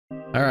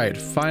Alright,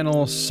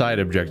 final side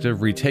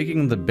objective,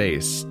 retaking the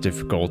base.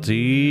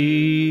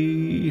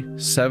 Difficulty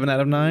 7 out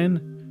of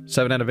 9?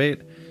 7 out of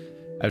 8?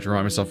 I have to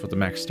remind myself what the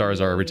max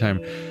stars are every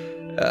time.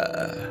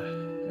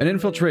 An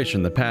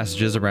infiltration. The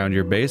passages around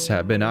your base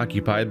have been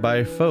occupied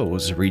by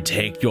foes.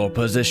 Retake your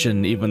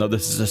position, even though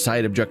this is a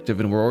side objective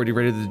and we're already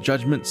ready to the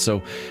Judgment, so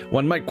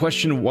one might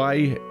question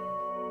why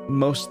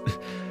most...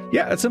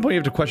 Yeah, at some point you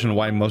have to question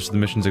why most of the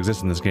missions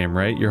exist in this game,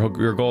 right?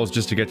 Your goal is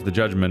just to get to the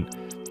Judgment,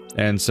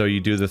 and so you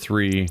do the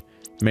 3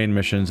 main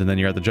missions and then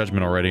you're at the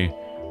Judgment already.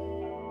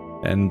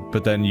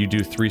 But then you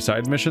do 3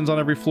 side missions on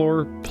every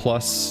floor,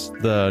 plus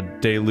the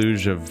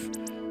deluge of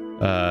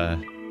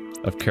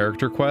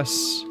character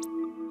quests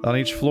on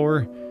each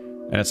floor.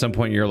 And at some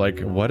point you're like,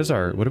 what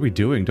are we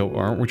doing?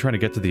 Aren't we trying to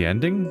get to the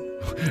ending?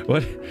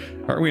 What?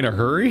 Aren't we in a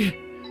hurry?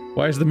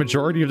 Why is the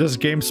majority of this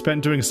game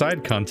spent doing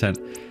side content?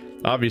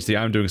 Obviously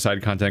I'm doing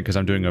side content because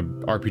I'm doing a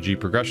RPG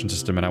progression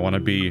system and I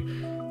want to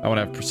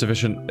have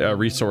sufficient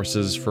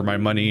resources for my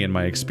money and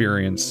my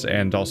experience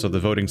and also the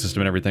voting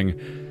system and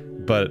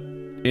everything. But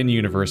in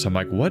universe, I'm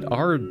like, what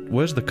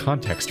is the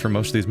context for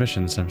most of these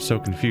missions? I'm so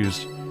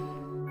confused.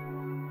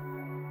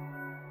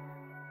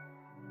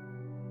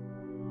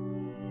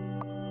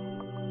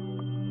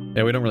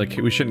 Yeah,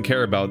 we shouldn't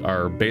care about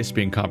our base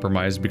being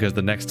compromised because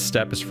the next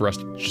step is for us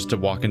just to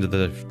walk into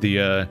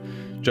the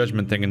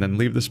Judgment thing and then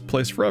leave this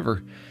place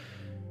forever.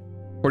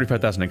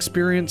 45,000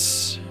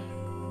 experience.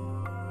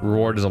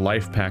 Reward is a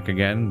life pack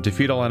again.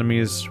 Defeat all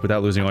enemies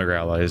without losing all your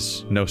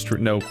allies. No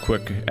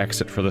quick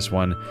exit for this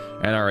one.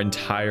 And our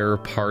entire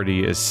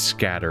party is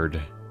scattered.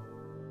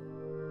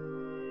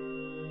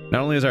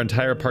 Not only is our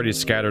entire party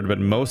scattered, but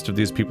most of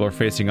these people are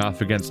facing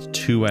off against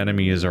 2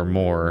 enemies or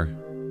more.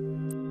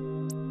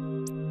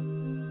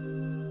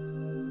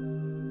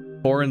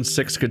 4 and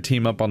 6 could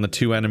team up on the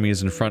 2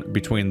 enemies in front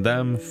between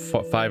them.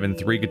 5 and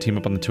 3 could team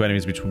up on the 2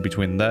 enemies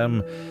between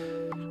them.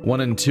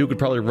 1 and 2 could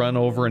probably run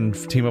over and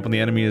team up on the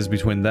enemies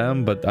between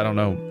them, but I don't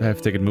know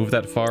if they could move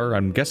that far.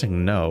 I'm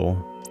guessing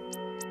no.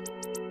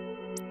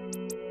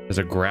 There's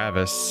a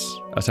Gravis.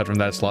 Aside from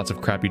that, it's lots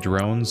of crappy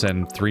drones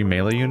and 3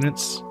 melee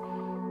units.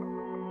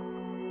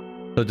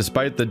 So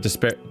despite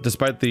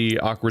the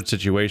awkward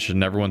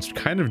situation, everyone's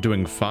kind of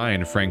doing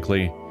fine,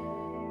 frankly.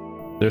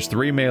 There's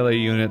 3 melee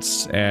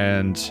units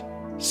and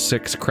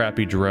 6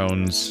 crappy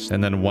drones,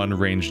 and then 1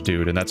 ranged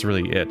dude, and that's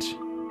really it.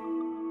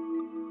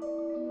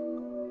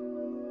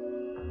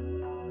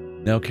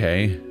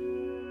 Okay.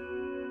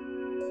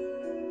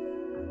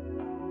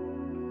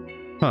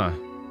 Huh.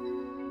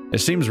 It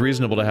seems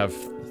reasonable to have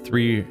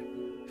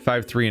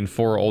 5, 3, and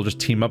 4 all just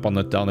team up on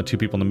the 2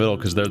 people in the middle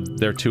because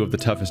they're 2 of the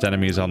toughest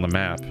enemies on the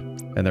map,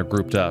 and they're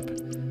grouped up.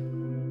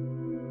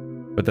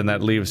 But then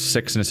that leaves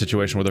 6 in a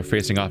situation where they're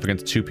facing off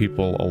against 2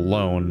 people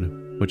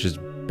alone, which is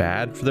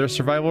bad for their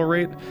survival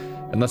rate.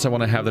 Unless I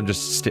want to have them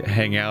just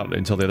hang out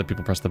until the other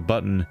people press the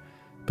button.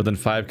 But then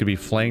 5 could be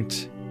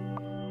flanked.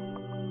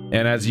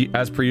 And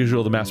as per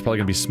usual, the map's probably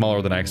going to be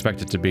smaller than I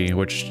expect it to be,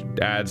 which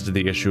adds to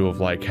the issue of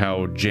like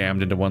how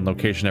jammed into one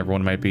location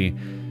everyone might be.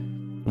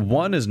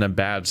 1 is in a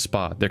bad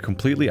spot. They're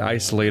completely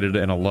isolated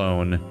and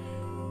alone.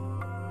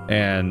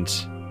 And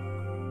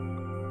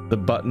the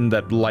button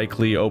that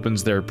likely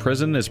opens their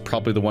prison is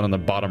probably the one on the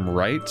bottom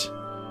right.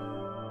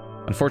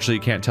 Unfortunately,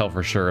 you can't tell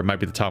for sure. It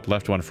might be the top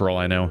left one for all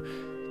I know.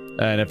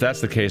 And if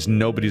that's the case,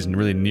 nobody's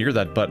really near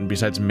that button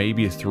besides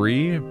maybe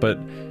 3, but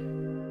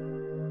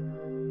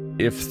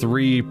if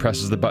 3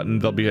 presses the button,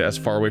 they'll be as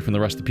far away from the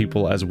rest of the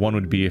people as 1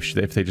 would be if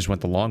they just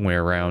went the long way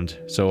around.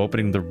 So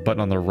opening the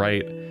button on the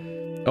right...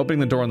 Opening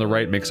the door on the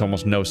right makes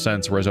almost no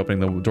sense, whereas opening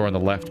the door on the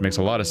left makes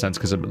a lot of sense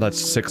because it lets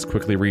 6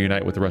 quickly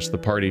reunite with the rest of the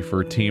party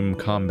for team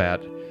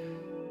combat.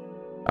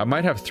 I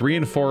might have 3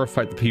 and 4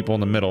 fight the people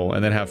in the middle,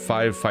 and then have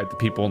 5 fight the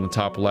people in the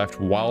top left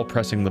while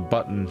pressing the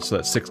button so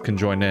that 6 can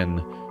join in,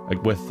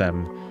 like, with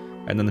them.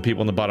 And then the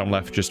people in the bottom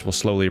left just will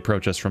slowly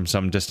approach us from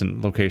some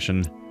distant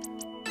location.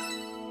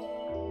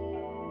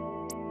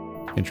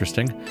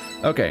 Interesting.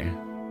 Okay.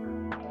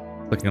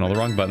 Clicking on all the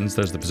wrong buttons.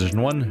 There's the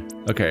position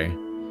 1. Okay.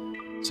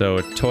 So,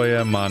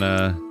 Toya,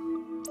 Mana,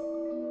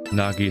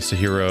 Nagi,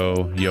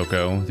 Sahiro,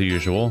 Yoko, the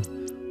usual.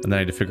 And then I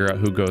need to figure out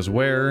who goes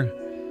where.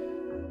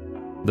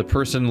 The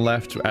person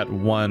left at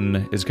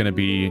 1 is going to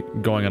be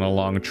going on a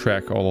long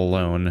trek all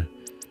alone.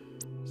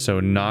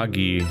 So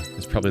Nagi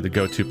is probably the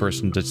go-to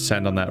person to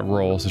send on that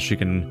roll so she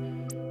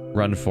can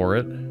run for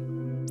it.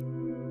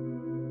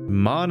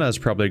 Mana is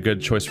probably a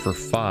good choice for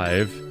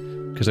 5,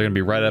 because they're going to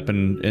be right up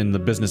in the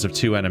business of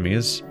 2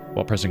 enemies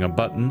while pressing a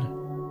button.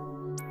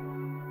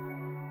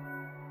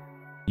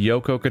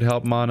 Yoko could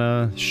help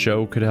Mana.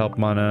 Sho could help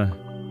Mana.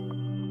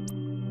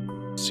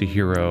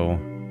 Chihiro.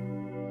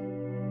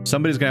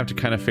 Somebody's gonna have to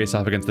kind of face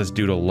off against this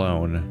dude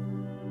alone.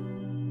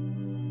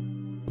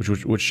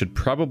 Which should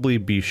probably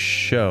be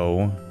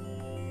Sho.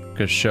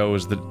 Because Sho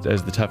is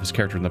the toughest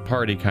character in the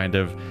party, kind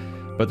of.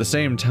 But at the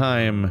same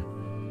time,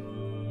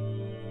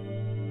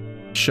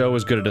 Sho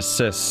is good at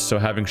assists, so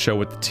having Sho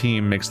with the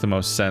team makes the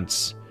most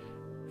sense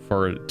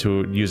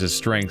to use his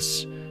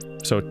strengths.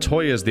 So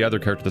Toya is the other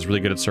character that's really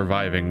good at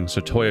surviving,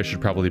 so Toya should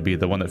probably be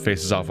the one that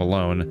faces off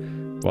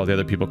alone, while the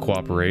other people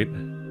cooperate.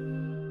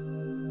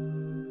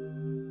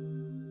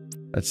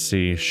 Let's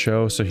see,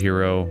 Sho,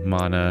 Suhiro,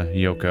 Mana,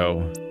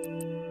 Yoko.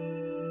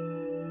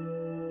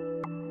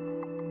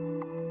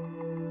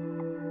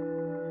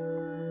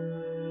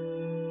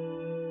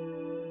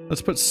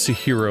 Let's put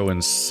Suhiro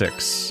in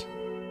 6.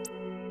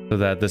 So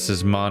that this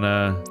is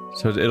Mana,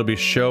 so it'll be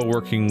Sho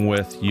working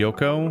with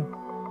Yoko.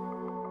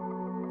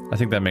 I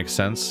think that makes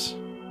sense.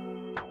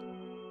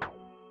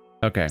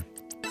 Okay.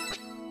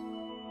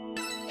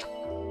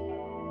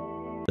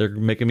 They're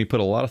making me put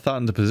a lot of thought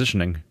into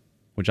positioning,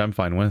 which I'm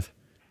fine with.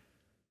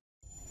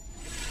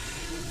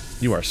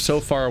 You are so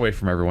far away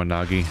from everyone,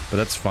 Nagi, but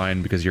that's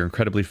fine because you're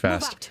incredibly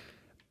fast.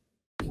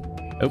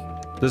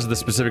 Oh, this is the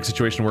specific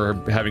situation where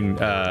having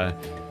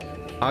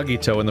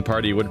Agito in the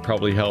party would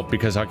probably help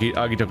because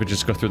Agito could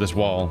just go through this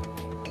wall.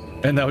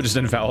 And that would just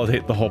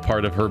invalidate the whole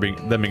part of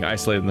them being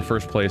isolated in the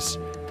first place.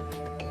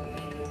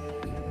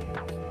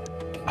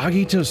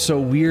 Agito's so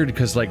weird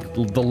because, like,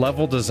 the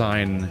level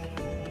design...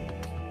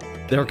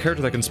 They're a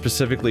character that can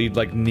specifically,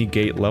 like,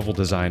 negate level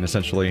design,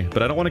 essentially.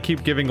 But I don't want to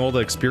keep giving all the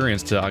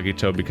experience to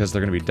Agito because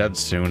they're going to be dead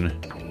soon.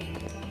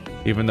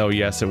 Even though,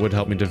 yes, it would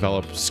help me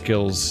develop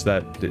skills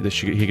that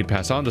he could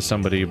pass on to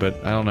somebody, but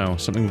I don't know.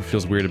 Something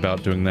feels weird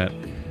about doing that.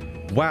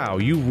 Wow,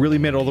 you really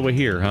made it all the way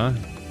here, huh?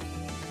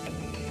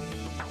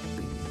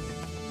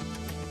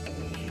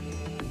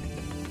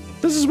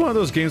 This is one of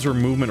those games where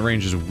movement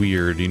range is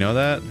weird, you know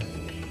that?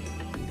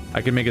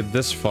 I can make it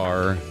this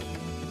far,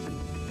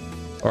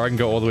 or I can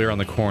go all the way around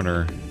the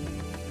corner.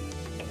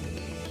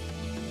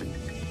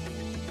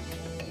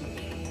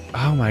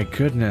 Oh my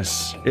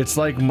goodness. It's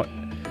like...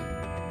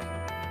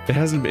 It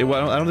hasn't... I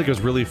don't think it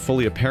was really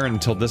fully apparent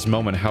until this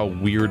moment how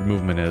weird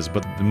movement is,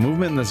 but the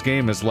movement in this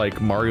game is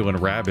like Mario and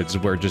Rabbids,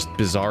 where just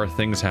bizarre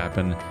things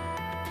happen.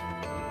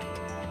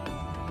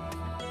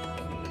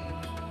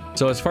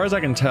 So as far as I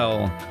can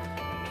tell,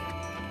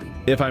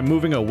 if I'm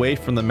moving away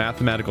from the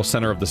mathematical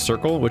center of the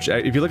circle, which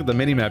if you look at the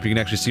mini-map, you can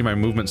actually see my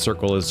movement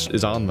circle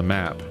is on the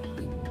map.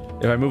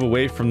 If I move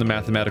away from the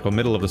mathematical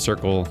middle of the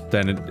circle,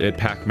 then it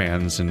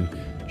Pac-Mans and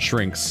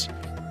shrinks.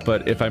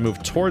 But if I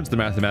move towards the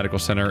mathematical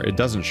center, it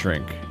doesn't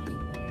shrink.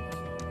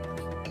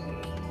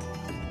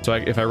 So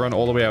if I run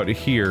all the way out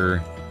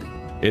here,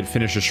 it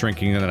finishes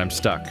shrinking and then I'm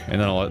stuck. And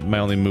then my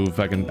only move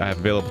I have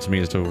available to me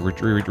is to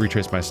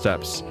retrace my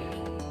steps.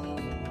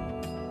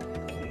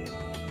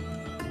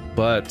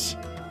 But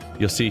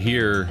you'll see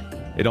here,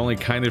 it only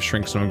kind of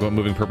shrinks when I'm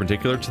moving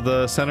perpendicular to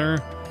the center,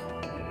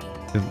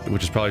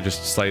 which is probably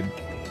just slight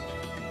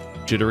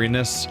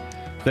jitteriness.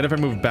 Then if I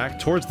move back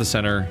towards the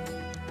center,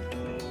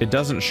 it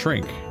doesn't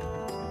shrink.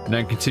 And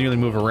I continually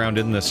move around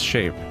in this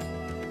shape,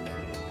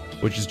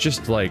 which is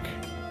just like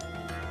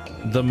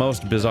the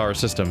most bizarre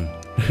system.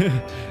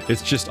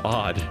 It's just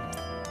odd.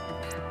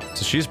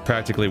 So she's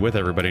practically with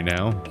everybody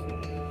now.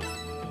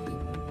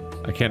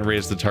 I can't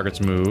raise the target's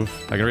move.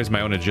 I can raise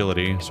my own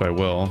agility, so I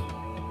will.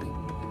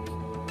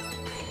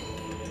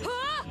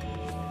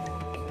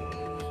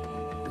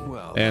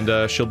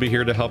 And she'll be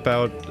here to help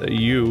out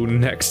you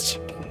next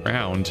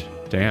round.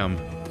 Damn.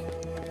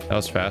 That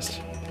was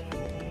fast.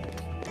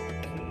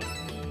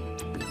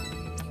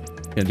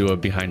 Gonna do a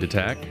behind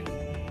attack.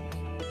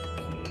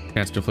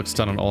 Chance to inflict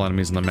stun on all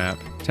enemies on the map.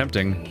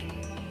 Tempting.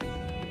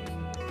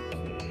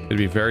 It'd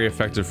be very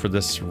effective for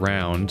this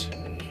round.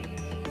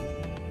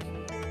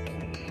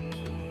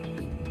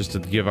 Just to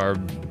give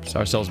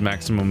ourselves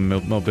maximum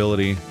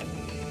mobility.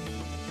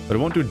 But it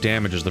won't do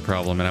damage is the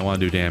problem, and I want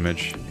to do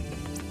damage.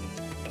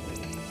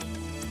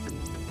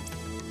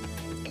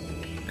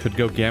 Could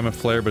go Gamma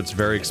Flare, but it's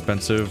very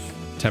expensive.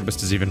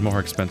 Tempest is even more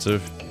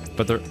expensive.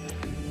 But they're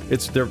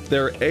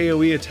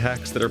AoE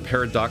attacks that are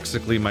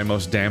paradoxically my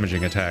most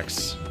damaging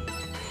attacks.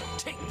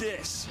 Take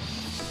this.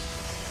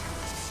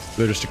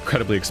 They're just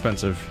incredibly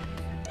expensive.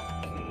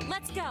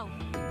 Let's go.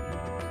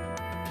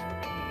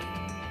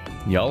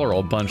 Y'all are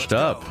all bunched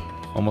up.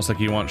 Almost like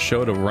you want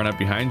Sho to run up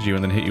behind you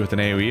and then hit you with an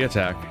AoE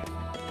attack.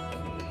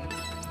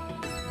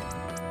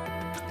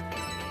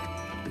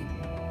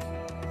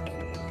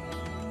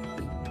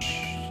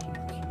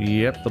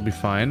 Yep, they'll be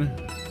fine.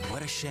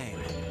 What a shame.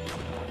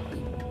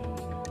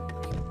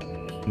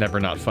 Never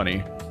not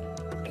funny.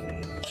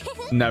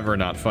 Never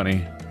not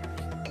funny.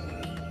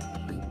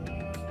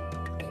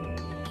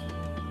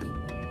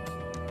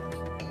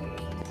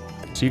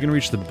 So you can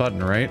reach the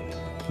button, right?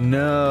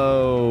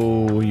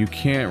 No, you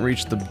can't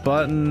reach the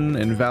button,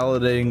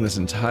 invalidating this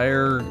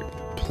entire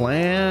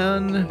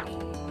plan.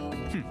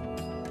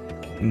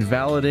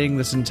 Invalidating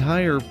this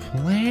entire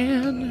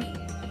plan?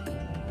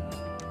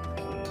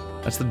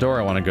 That's the door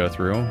I want to go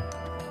through.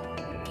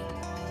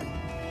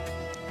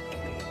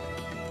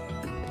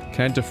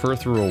 Can I defer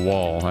through a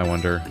wall, I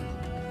wonder?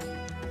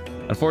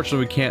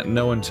 Unfortunately, we can't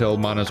know until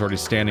Mana's already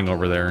standing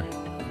over there.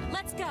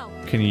 Let's go.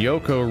 Can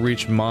Yoko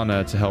reach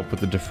Mana to help with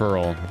the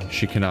deferral?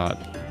 She cannot.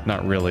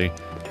 Not really.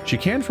 She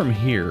can from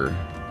here.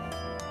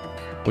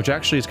 Which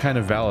actually is kind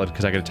of valid,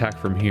 because I could attack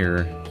from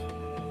here.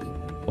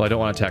 Well, I don't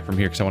want to attack from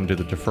here, because I want to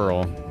do the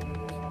deferral.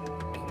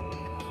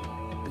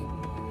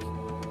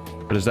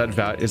 But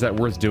is that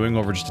worth doing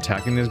over just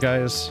attacking these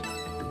guys?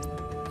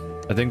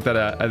 I think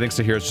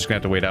Sahira's just gonna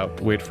have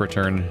to wait for a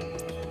turn.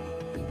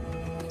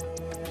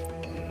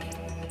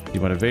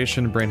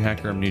 Demotivation, brain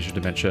hacker, amnesia,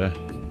 dementia.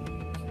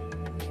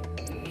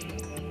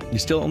 You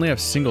still only have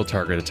single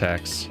target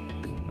attacks,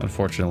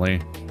 unfortunately.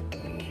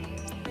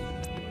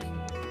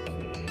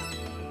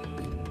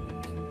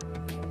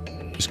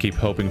 Just keep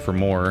hoping for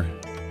more.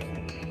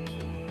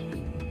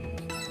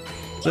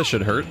 This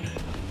should hurt.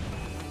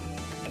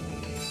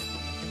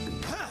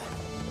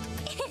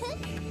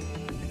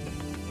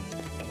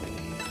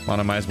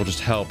 Monomize will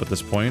just help at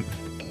this point.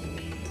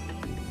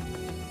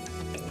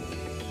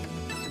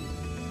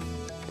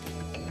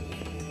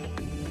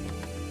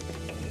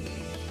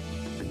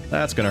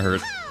 That's gonna hurt.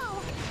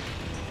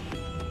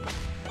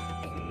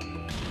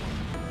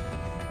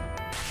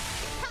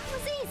 That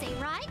was easy,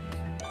 right?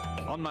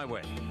 On my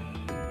way.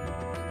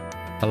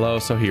 Hello,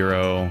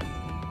 Sohiro.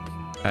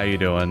 How you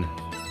doing?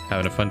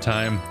 Having a fun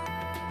time?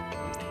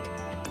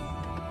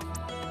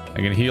 I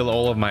can heal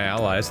all of my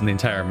allies in the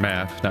entire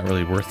map. Not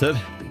really worth it.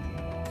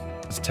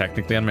 It's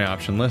technically on my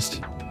option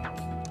list.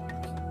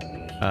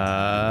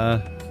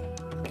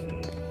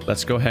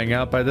 Let's go hang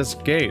out by this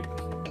gate,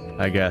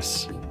 I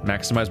guess.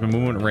 Maximize my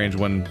movement range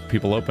when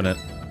people open it.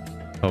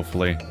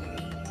 Hopefully.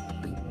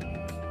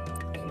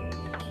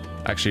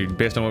 Actually,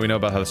 based on what we know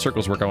about how the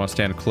circles work, I want to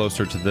stand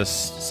closer to this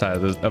side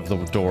of the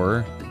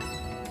door.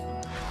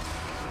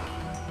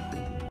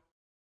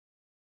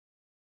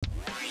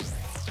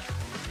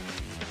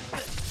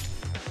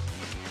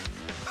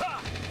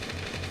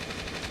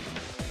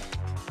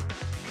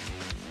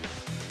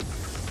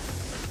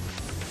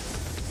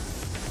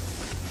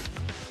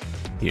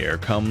 Here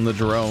come the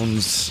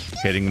drones,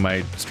 hitting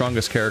my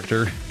strongest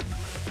character.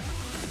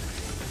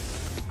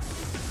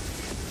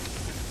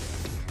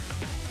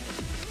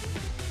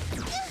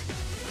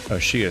 Oh,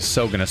 she is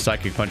so gonna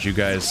psychic punch you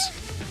guys.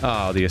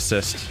 Oh, the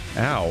assist.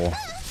 Ow.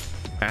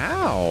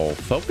 Ow.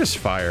 Focus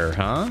fire,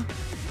 huh?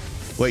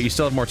 Wait, you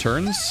still have more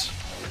turns?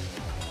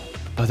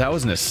 Oh, that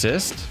was an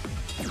assist?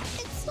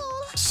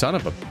 Son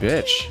of a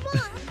bitch.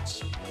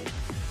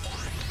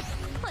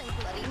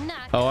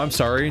 Oh, I'm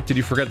sorry. Did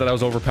you forget that I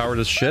was overpowered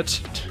as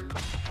shit?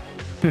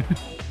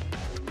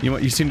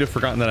 You seem to have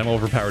forgotten that I'm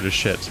overpowered as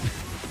shit.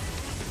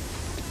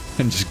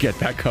 And just get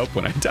back up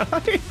when I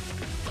die.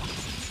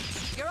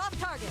 You're off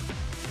target.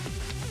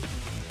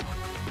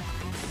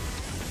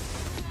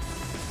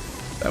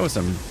 That was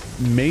some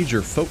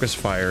major focus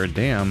fire,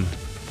 damn.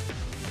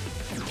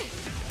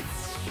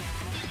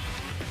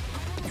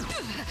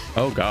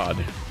 Oh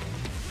god.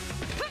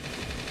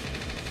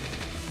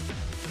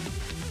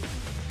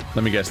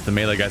 Let me guess, the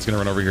melee guy's gonna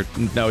run over here.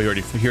 No, he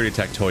already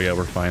attacked Toya,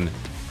 we're fine.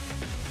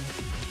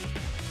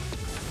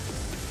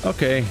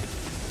 Okay.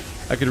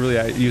 I could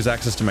really use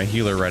access to my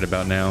healer right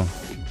about now.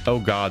 Oh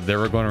god, they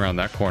were going around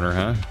that corner,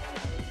 huh?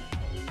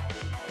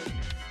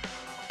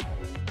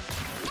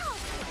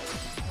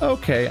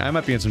 Okay, I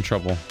might be in some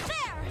trouble.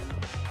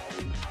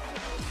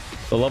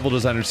 The level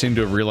designers seem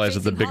to have realized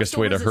that the biggest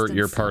way to hurt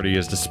your party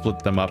is to split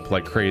them up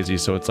like crazy,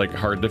 so it's like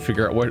hard to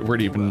figure out where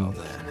to even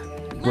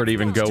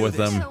go with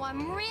them.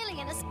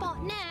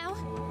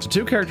 So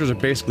two characters are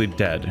basically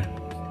dead,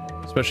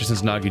 especially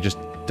since Nagi just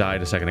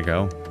died a second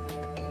ago.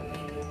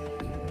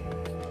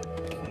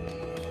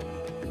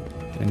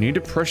 I need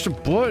to press the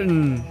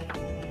button.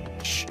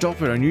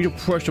 Stop it, I need to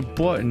press the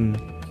button.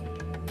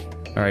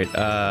 All right,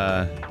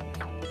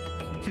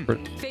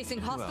 Facing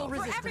hostile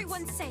resistance. For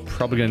everyone's sake.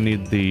 Probably gonna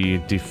need the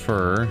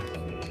defer.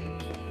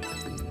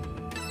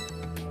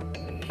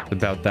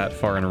 About that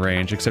far in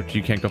range, except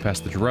you can't go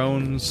past the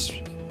drones.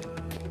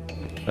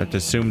 I have to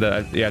assume that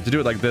I have to do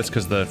it like this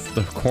because the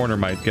corner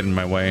might get in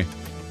my way.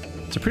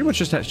 So pretty much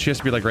just she has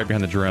to be like right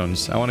behind the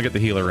drones. I want to get the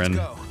healer in.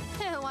 Oh,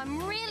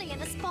 I'm really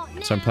in a spot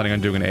now. So I'm planning on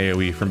doing an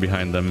AoE from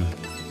behind them.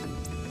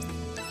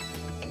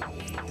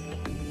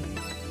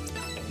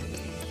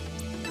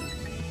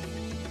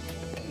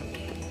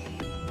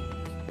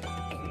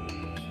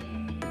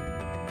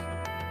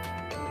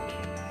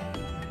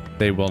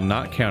 They will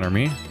not counter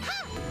me.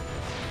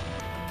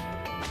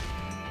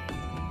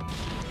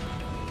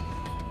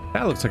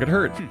 That looks like it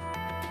hurt.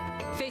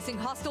 Facing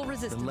hostile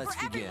resistance. Let's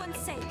For begin.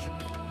 everyone's sake.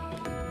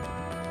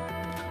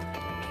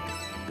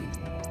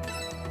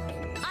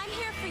 I'm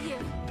here for you.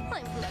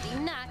 I'm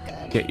bloody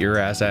knackered. Get your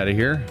ass out of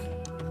here.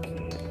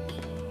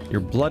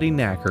 You're bloody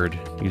knackered,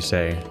 you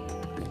say.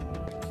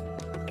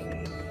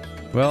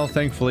 Well,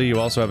 thankfully, you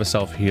also have a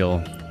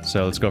self-heal.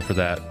 So let's go for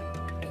that.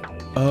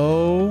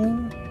 Oh.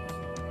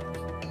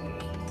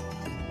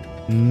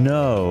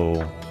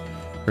 No.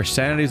 Her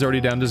sanity's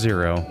already down to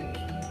 0.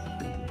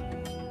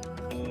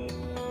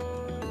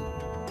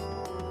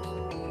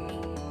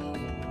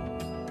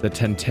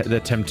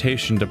 The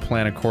temptation to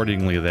plan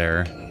accordingly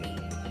there.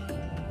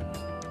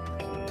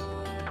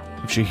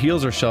 If she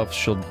heals herself,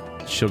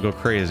 she'll go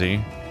crazy.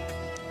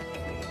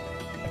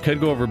 I could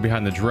go over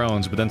behind the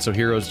drones, but then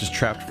Sohiro's just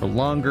trapped for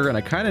longer, and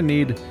I kind of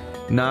need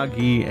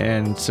Nagi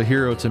and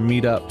Sohiro to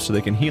meet up so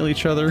they can heal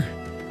each other.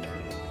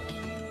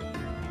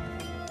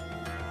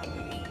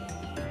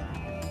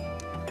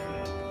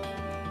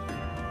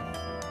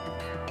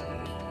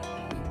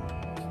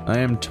 I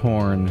am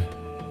torn.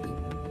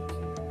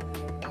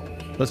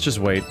 Let's just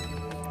wait.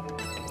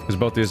 Because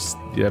both these,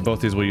 yeah,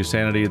 both these will use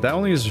sanity. That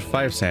only uses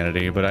 5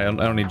 sanity, but I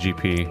don't need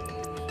GP.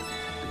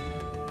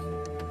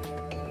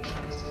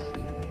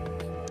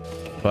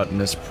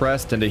 Button is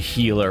pressed and a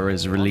healer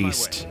is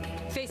released.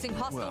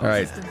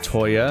 Alright,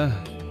 Toya.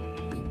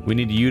 We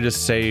need you to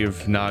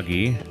save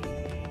Nagi.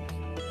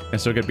 Can I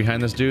still get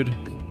behind this dude?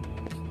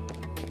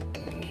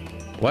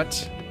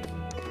 What?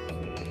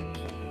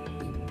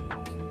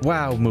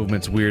 Wow,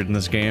 movement's weird in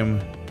this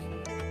game.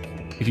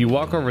 If you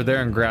walk over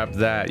there and grab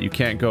that, you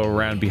can't go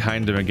around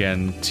behind him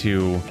again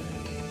to...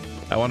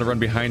 I want to run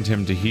behind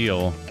him to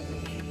heal.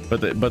 But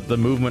the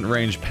movement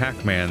range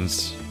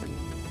Pac-Man's.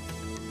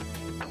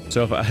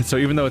 So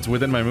even though it's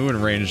within my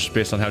movement range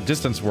based on how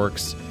distance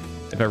works,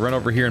 if I run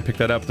over here and pick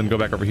that up, then go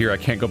back over here, I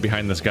can't go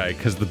behind this guy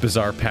because the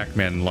bizarre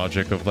Pac-Man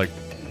logic of like...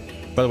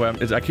 By the way,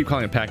 I keep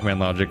calling it Pac-Man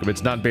logic, but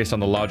it's not based on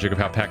the logic of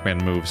how Pac-Man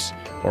moves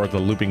or the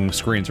looping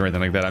screens or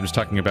anything like that. I'm just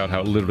talking about how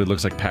it literally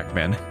looks like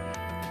Pac-Man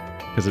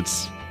because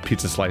it's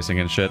pizza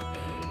slicing and shit.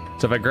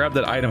 So if I grab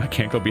that item, I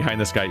can't go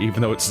behind this guy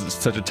even though it's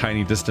such a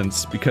tiny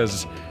distance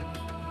because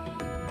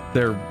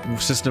their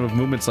system of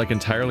movement's like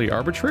entirely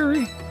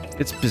arbitrary.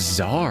 It's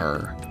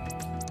bizarre.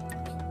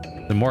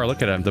 The more I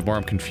look at him, the more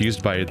I'm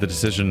confused by the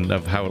decision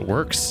of how it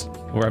works.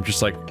 Where I'm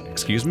just like,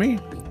 excuse me?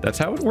 That's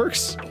how it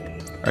works?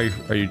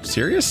 Are you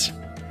serious?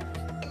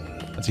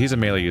 So he's a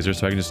melee user,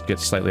 so I can just get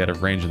slightly out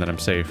of range and then I'm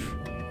safe.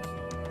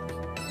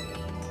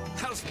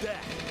 How's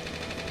that?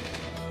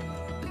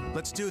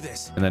 Let's do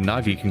this. And then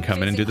Nagi can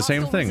come in and do the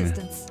same thing.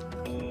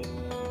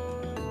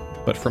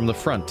 But from the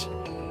front.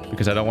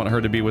 Because I don't want her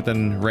to be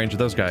within range of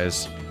those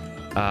guys.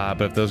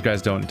 But if those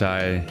guys don't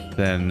die,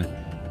 then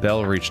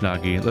they'll reach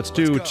Nagi. Let's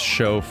do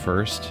Sho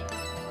first.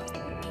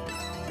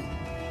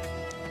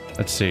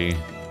 Let's see.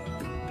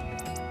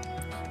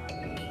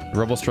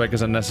 Rebel Strike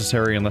is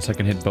unnecessary unless I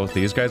can hit both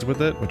these guys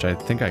with it, which I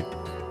think I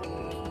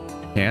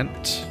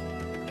can't.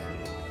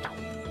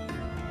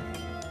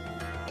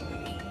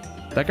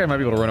 That guy might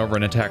be able to run over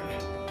and attack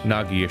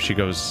Nagi if she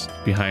goes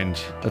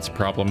behind. That's a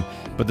problem.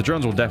 But the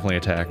drones will definitely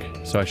attack,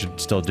 so I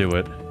should still do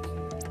it.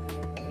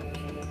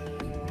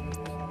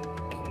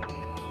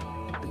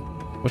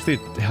 What's the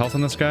health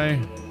on this guy?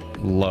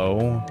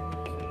 Low.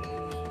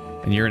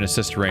 And you're in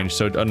assist range,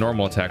 so a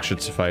normal attack should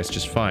suffice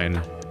just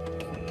fine.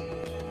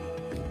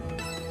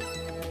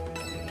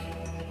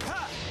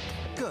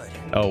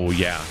 Oh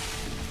yeah,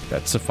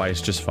 that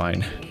sufficed just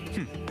fine.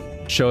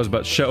 Sho is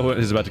about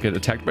to get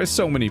attacked by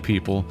so many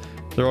people.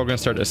 They're all gonna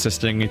start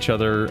assisting each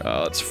other.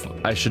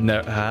 I should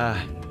never.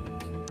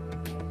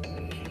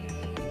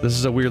 This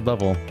is a weird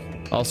level.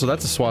 Also,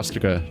 that's a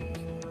swastika.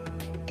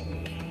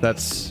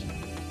 That's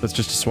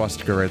just a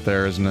swastika right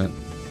there, isn't it?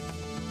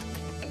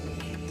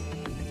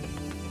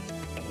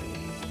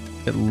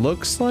 It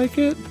looks like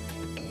it.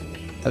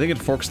 I think it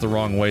forks the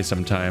wrong way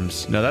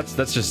sometimes. No,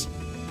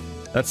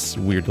 that's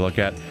weird to look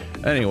at.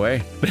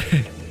 Anyway,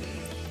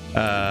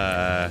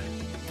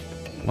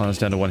 Lana's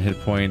down to 1 hit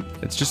point.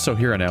 It's just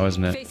Sohira now,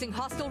 isn't it?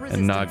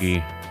 And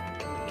Nagi.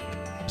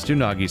 Let's do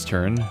Nagi's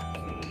turn.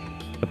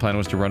 The plan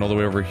was to run all the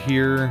way over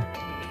here.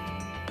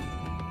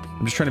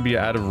 I'm just trying to be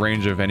out of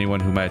range of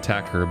anyone who might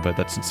attack her, but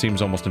that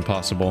seems almost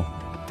impossible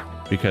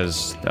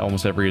because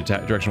almost every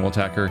direction will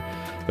attack her.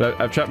 But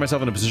I've trapped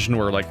myself in a position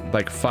where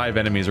like 5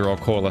 enemies are all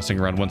coalescing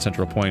around one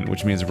central point,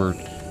 which means we're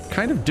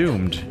kind of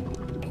doomed.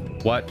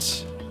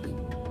 What?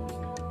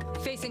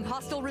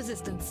 Hostile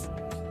resistance.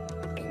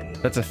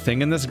 That's a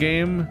thing in this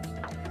game?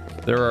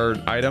 There are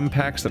item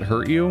packs that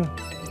hurt you?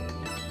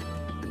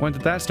 When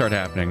did that start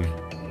happening?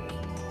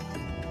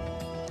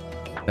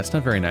 That's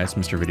not very nice,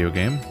 Mr. Video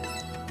Game.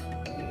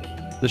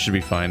 This should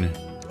be fine.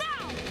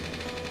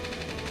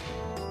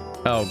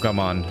 Oh, come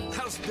on.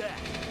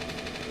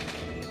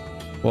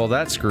 Well,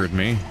 that screwed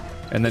me.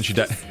 And then she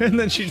died. And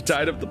then she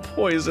died of the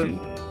poison.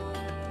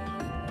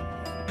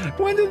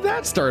 When did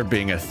that start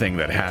being a thing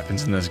that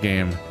happens in this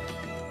game?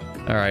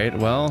 Alright,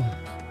 well...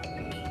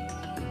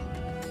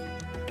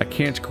 I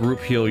can't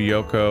group heal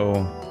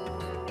Yoko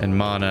and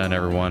Mana and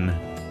everyone.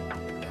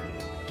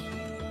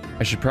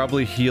 I should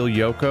probably heal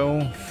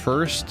Yoko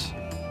first,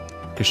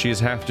 because she is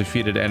half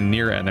defeated and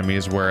near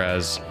enemies,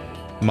 whereas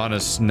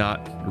Mana's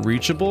not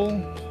reachable,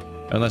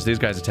 unless these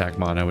guys attack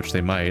Mana, which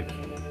they might.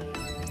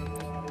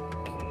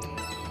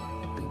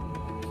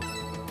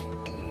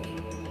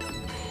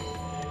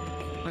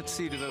 Let's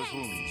see to those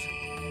wounds.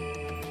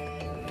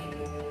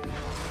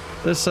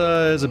 This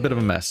is a bit of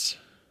a mess.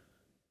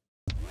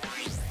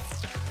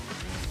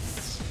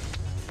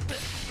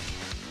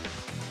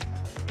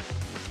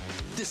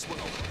 This will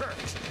hurt.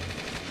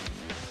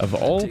 Of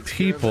all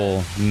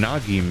people,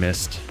 Nagi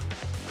missed.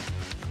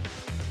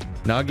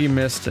 Nagi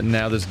missed, and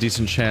now there's a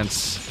decent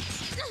chance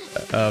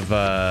of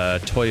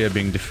Toya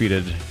being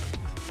defeated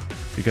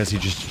because he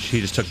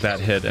just took that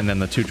hit, and then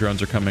the 2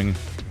 drones are coming.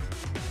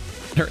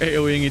 They're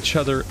AoEing each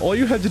other. All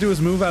you had to do was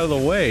move out of the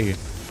way.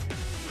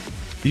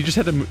 You just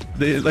had to,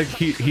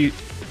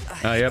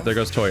 yep, there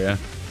goes Toya.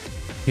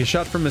 He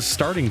shot from his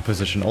starting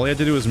position. All he had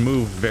to do was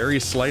move very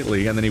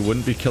slightly, and then he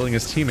wouldn't be killing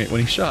his teammate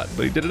when he shot,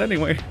 but he did it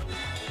anyway.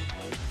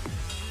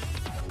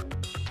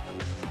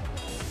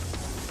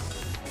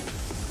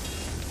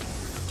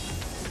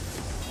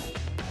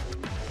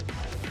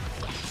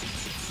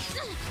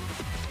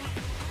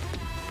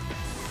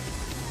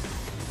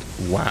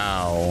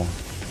 Wow.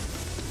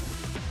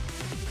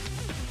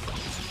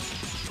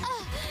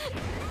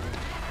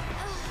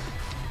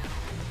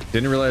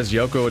 Didn't realize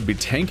Yoko would be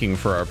tanking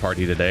for our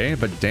party today,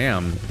 but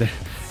damn,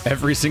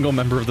 every single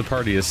member of the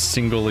party is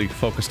singly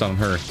focused on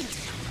her.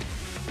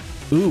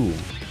 Ooh.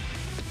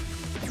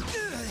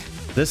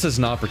 This is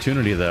an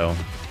opportunity, though.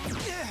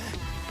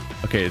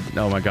 Okay,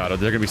 oh my god, are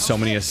there gonna be so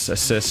many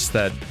assists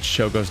that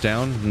Sho goes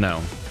down?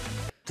 No.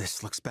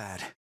 This looks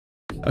bad.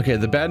 Okay,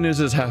 the bad news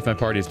is half my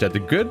party is dead. The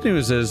good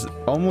news is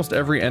almost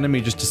every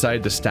enemy just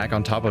decided to stack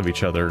on top of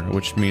each other,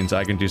 which means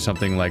I can do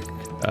something like,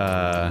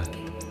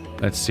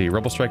 let's see,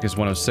 Rebel Strike is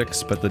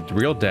 106, but the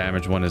real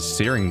damage one is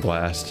Searing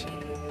Blast,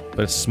 but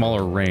it's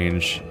smaller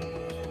range.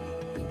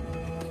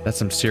 That's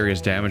some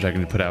serious damage I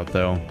can put out,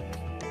 though.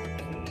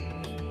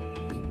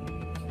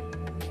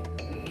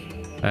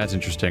 That's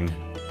interesting.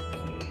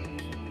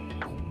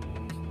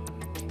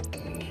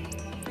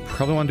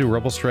 Probably want to do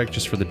Rebel Strike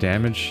just for the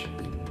damage.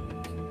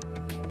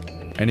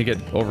 I need to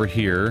get over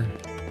here.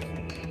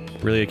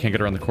 Really, I can't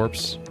get around the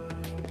corpse.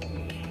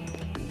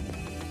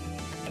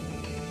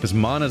 Because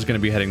Mana's going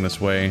to be heading this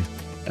way,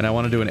 and I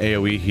want to do an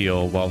AoE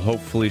heal while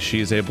hopefully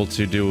she's able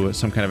to do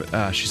some kind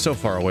of... she's so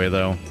far away,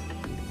 though.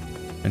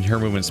 And her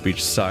movement speed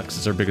sucks.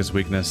 It's her biggest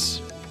weakness.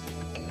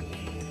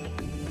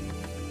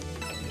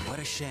 What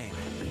a shame.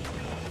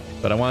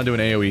 But I want to do an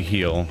AoE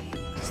heal.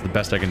 It's the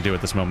best I can do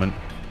at this moment.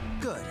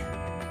 Good.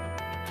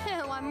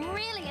 Oh, I'm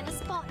really in the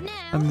spot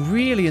now. I'm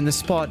really in the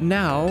spot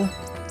now.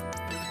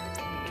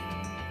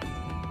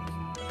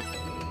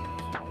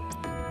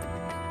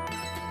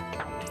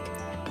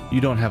 You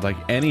don't have, like,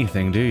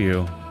 anything, do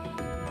you?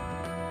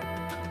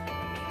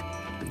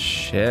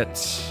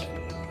 Shit.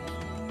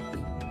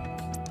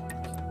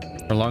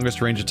 Our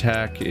longest range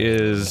attack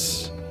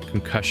is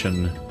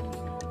Concussion,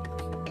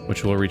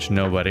 which will reach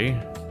nobody.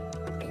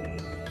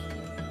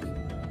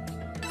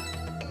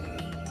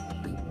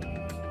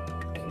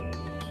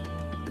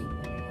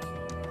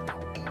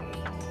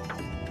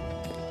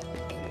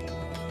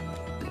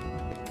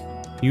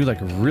 You, like,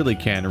 really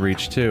can't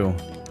reach, too.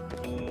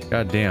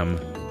 God damn.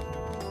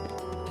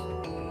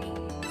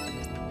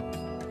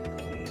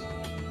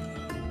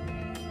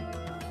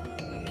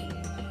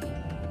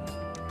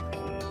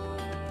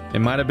 It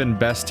might have been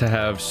best to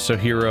have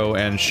Sohiro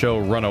and Sho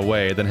run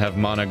away, then have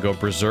Mana go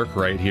berserk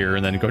right here,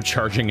 and then go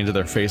charging into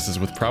their faces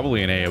with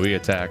probably an AoE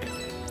attack.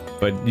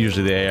 But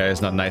usually the AI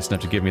is not nice enough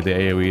to give me the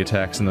AoE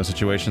attacks in those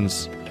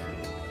situations.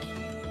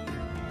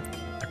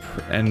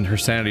 And her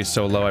sanity is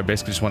so low, I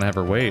basically just want to have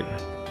her wait.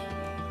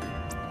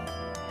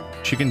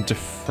 She can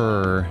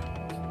defer.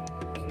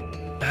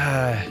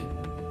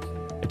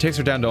 It takes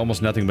her down to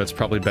almost nothing, but it's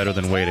probably better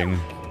than waiting.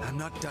 I'm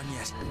not done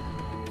yet.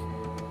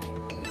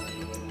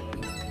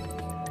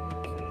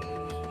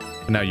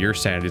 Now your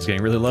sanity is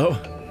getting really low.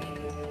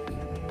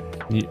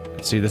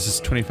 See, this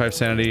is 25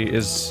 sanity.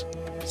 Is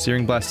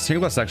Searing Blast? Searing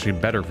Blast is actually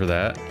better for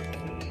that.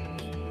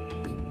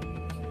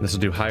 This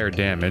will do higher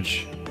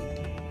damage.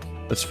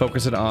 Let's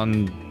focus it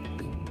on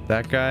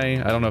that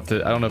guy. I don't know if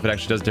it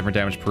actually does different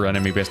damage per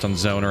enemy based on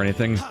zone or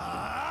anything.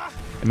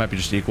 It might be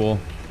just equal.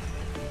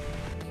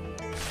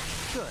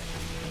 Good.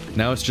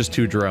 Now it's just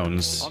 2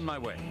 drones. On my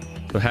way.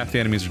 So half the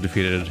enemies are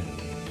defeated.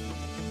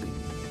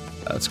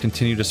 Let's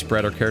continue to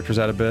spread our characters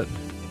out a bit.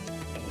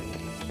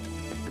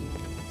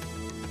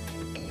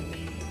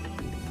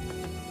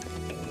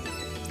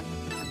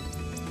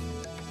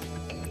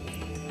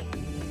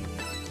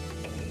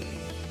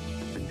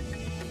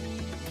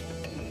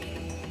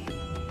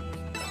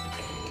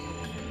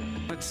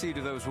 Let's see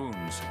to those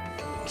wounds.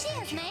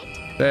 Cheers,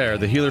 mate. There,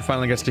 the healer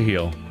finally gets to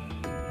heal.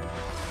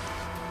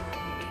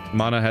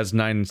 Mana has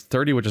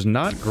 930, which is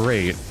not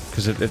great,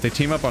 because if they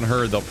team up on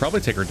her, they'll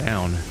probably take her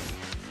down.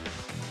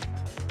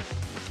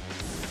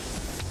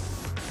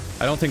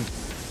 I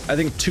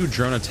think 2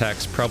 drone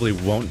attacks probably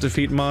won't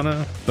defeat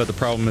Mana, but the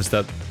problem is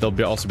that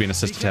there'll also be an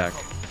assist attack.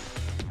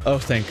 Oh,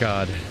 thank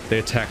God. They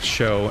attacked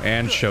Sho,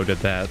 and Sho did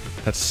that.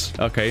 That's...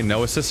 okay,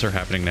 no assists are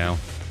happening now,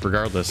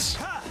 regardless.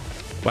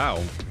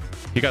 Wow.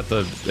 He got the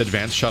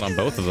advanced shot on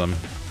both of them.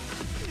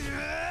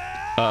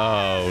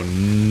 Oh,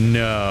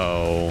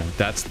 no.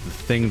 That's the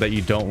thing that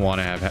you don't want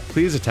to have.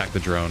 Please attack the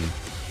drone.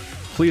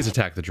 Please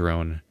attack the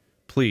drone.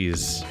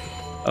 Please.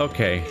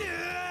 Okay.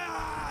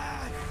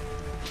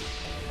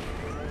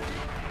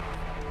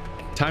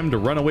 Time to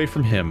run away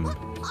from him.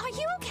 Are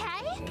you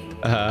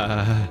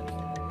okay?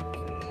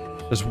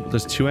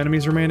 There's 2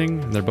 enemies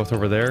remaining, and they're both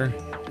over there.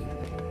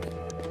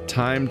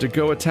 Time to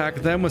go attack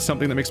them with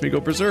something that makes me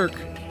go berserk.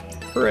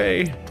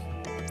 Hooray.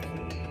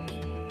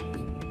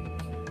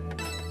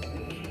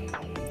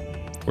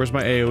 Where's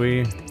my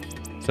AoE?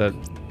 Is that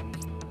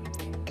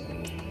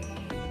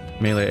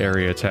melee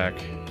area attack?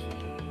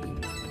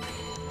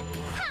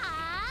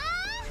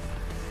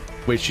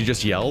 Wait, she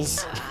just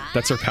yells?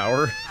 That's her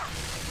power?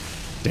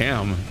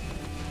 Damn.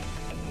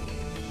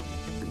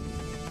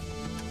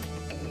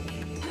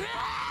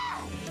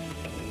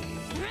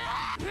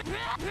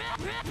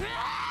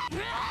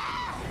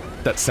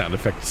 That sound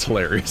effect is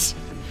hilarious.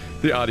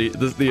 The audio,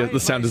 the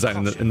sound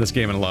design in this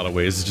game in a lot of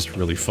ways is just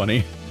really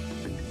funny.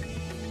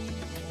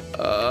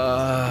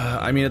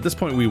 I mean, at this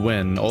point we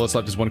win. All that's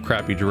left is one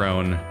crappy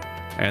drone,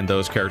 and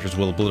those characters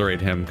will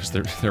obliterate him because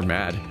they're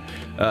mad.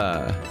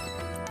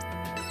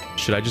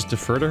 Should I just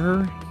defer to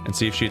her and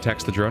see if she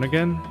attacks the drone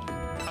again?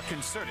 A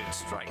concerted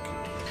strike.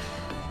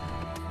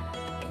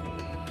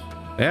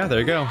 Yeah, there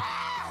you go.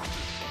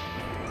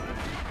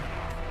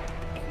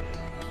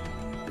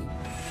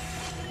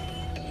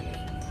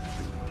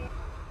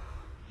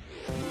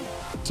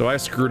 So I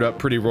screwed up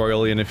pretty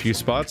royally in a few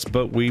spots,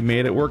 but we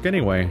made it work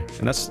anyway.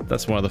 And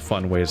that's one of the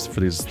fun ways for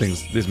these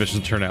missions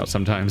to turn out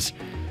sometimes.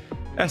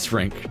 S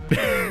rank.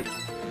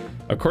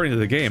 According to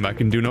the game, I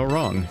can do no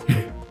wrong.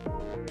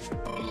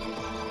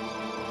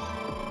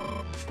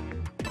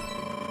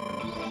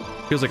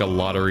 Feels like a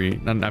lottery,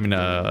 I mean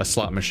a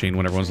slot machine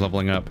when everyone's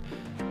leveling up.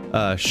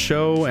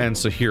 Sho and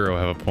Sahiro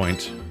have a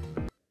point.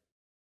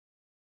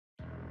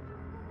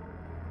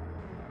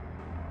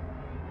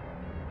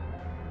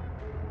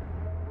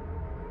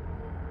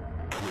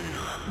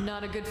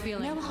 Not a good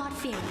feeling. No hard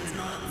feelings,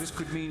 mate. This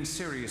could mean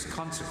serious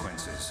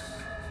consequences.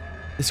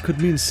 This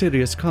could mean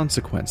serious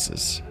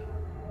consequences.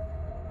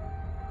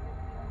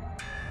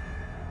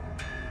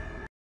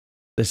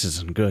 This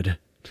isn't good.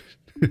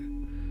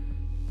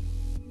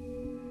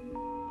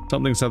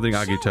 Something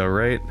Agito,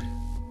 right?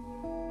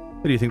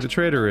 What do you think the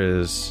traitor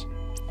is?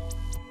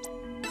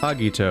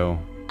 Agito.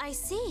 I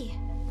see.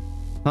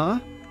 Huh?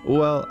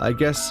 Well, I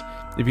guess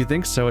if you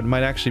think so, it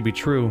might actually be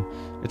true.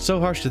 It's so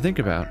harsh to think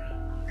about.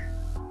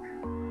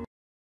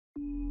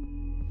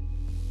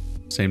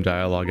 Same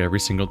dialogue every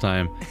single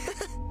time.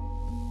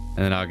 And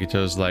then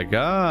Agito's like,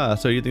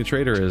 so you think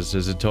traitor is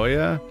it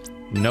Toya?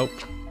 Nope.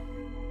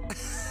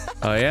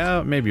 Oh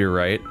yeah, maybe you're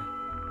right.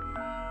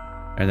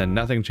 And then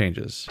nothing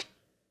changes.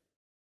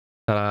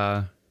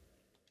 Ta-da.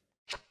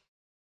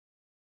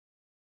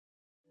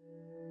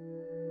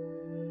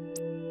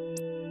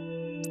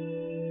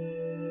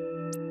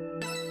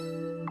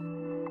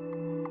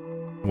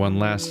 One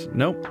last,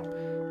 nope.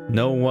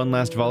 No one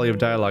last volley of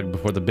dialogue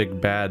before the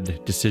big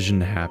bad decision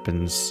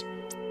happens.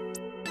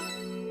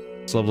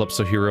 Let's level up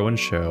Sahiro and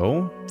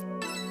Sho.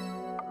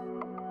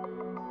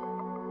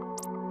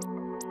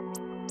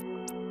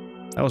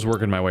 I was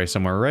working my way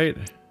somewhere, right?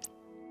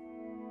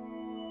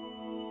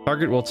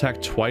 Target will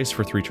attack twice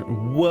for 3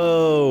 turns.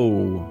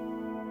 Whoa!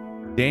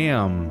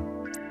 Damn.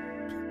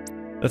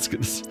 It's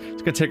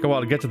gonna take a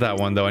while to get to that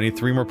one, though. I need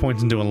 3 more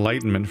points into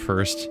Enlightenment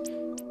first.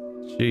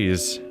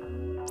 Jeez.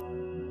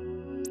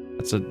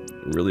 That's a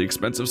really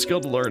expensive skill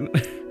to learn.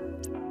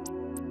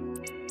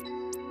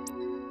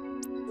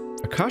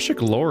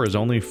 Akashic Lore is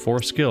only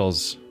 4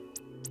 skills.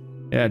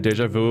 Yeah,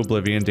 Deja Vu,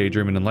 Oblivion,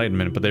 Daydream, and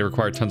Enlightenment, but they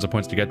require tons of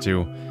points to get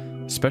to.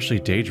 Especially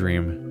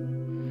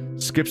Daydream.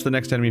 Skips the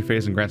next enemy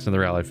phase and grants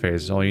another ally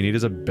phase. All you need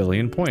is 1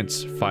 billion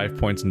points. 5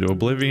 points into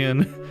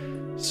Oblivion.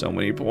 So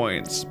many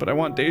points. But I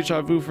want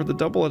Deja Vu for the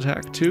double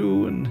attack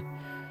too.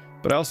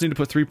 But I also need to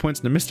put 3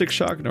 points into Mystic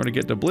Shock in order to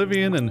get to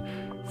Oblivion, and...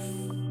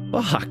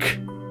 Fuck.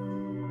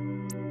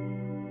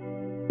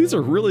 These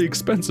are really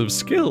expensive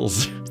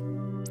skills.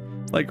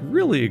 Like,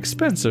 really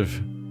expensive.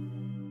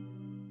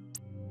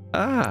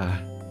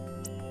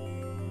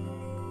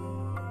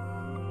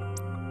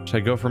 Should I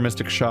go for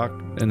Mystic Shock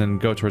and then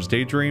go towards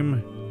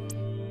Daydream?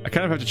 I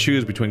kind of have to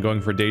choose between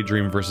going for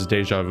Daydream versus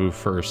Deja Vu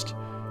first,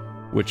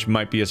 which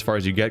might be as far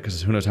as you get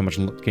because who knows how much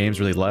game's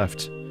really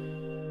left.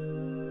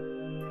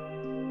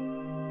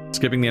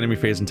 Skipping the enemy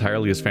phase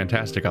entirely is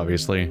fantastic,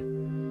 obviously,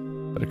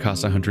 but it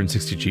costs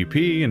 160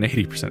 GP and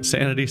 80%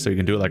 sanity, so you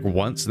can do it like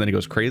once and then he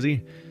goes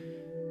crazy.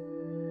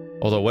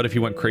 Although, what if he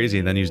went crazy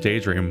and then used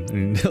Daydream?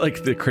 And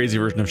like the crazy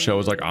version of Sho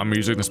is like, I'm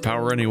using this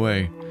power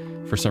anyway,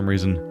 for some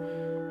reason.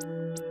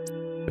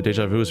 But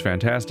Deja Vu is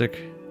fantastic.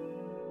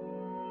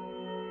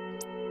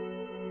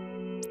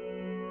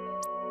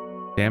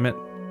 Damn it.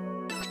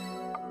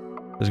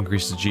 Does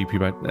increase the GP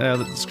by...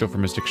 let's go for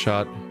Mystic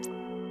Shot.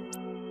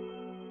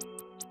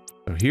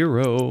 So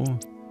Hero.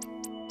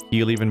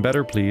 Heal even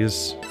better,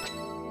 please.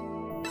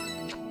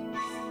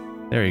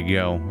 There you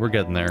go. We're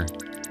getting there.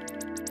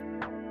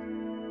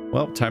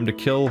 Well, time to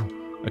kill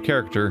a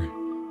character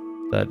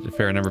that a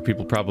fair number of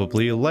people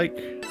probably like.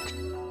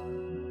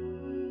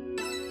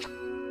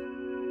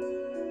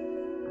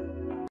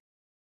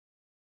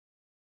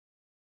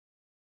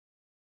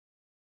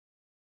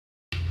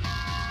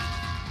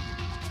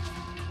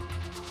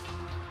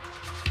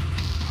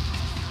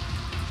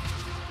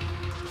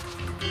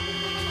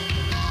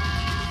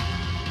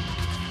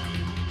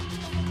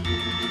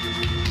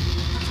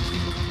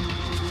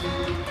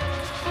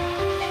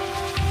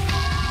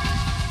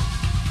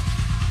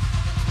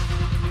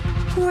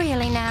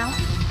 Really now?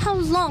 How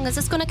long is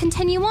this going to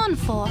continue on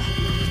for?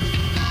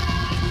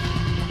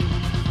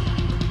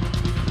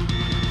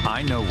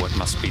 I know what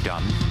must be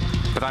done,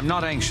 but I'm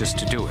not anxious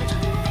to do it.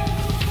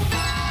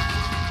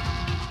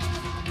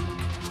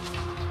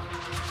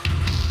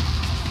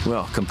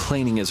 Well,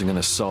 complaining isn't going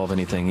to solve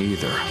anything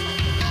either.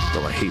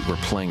 Though I hate we're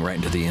playing right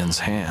into the end's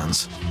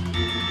hands.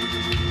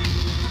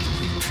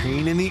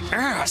 Pain in the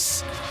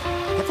ass!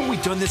 Haven't we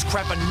done this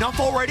crap enough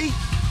already?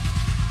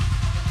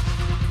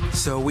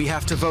 So we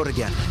have to vote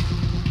again.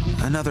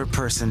 Another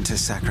person to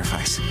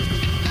sacrifice.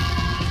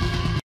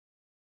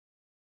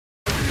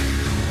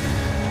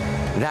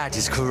 That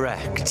is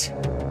correct.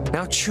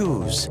 Now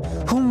choose.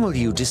 Whom will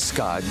you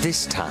discard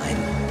this time?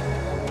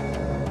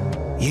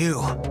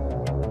 You.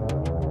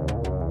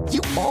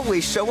 You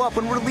always show up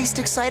when we're least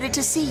excited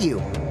to see you.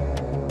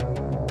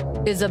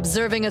 Is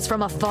observing us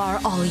from afar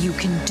all you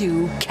can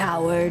do,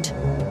 coward?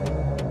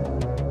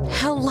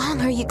 How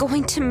long are you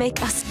going to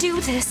make us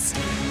do this?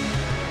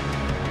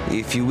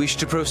 If you wish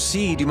to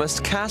proceed, you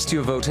must cast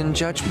your vote in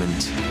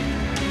judgment.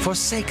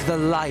 Forsake the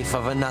life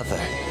of another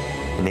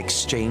in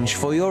exchange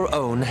for your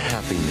own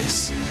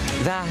happiness.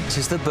 That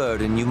is the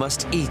burden you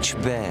must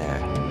each bear.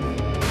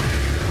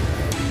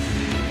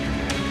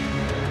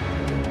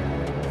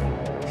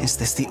 Is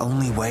this the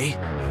only way?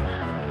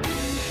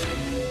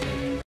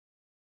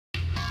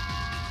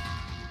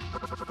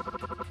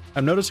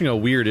 I'm noticing a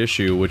weird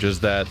issue, which is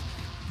that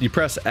you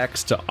press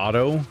X to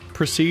auto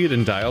proceed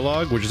in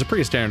dialogue, which is a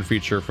pretty standard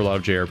feature for a lot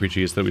of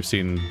JRPGs that we've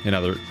seen in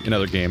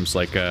other games,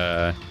 like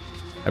I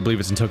believe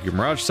it's in Tokyo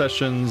Mirage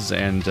Sessions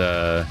and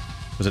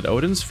was it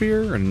Odin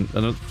Sphere and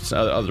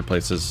other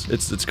places.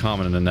 It's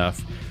common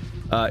enough.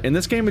 In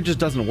this game, it just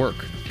doesn't work.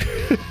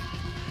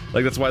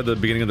 Like that's why the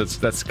beginning of that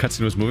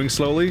cutscene was moving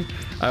slowly.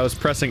 I was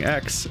pressing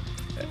X,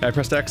 I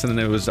pressed X, and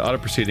then it was auto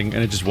proceeding,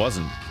 and it just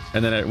wasn't.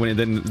 And then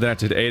then I have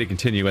to hit A to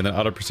continue, and then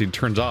auto proceed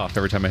turns off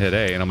every time I hit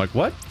A, and I'm like,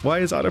 what? Why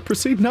is auto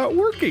proceed not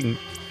working?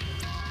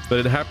 But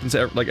it happens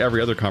like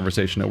every other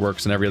conversation it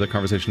works, and every other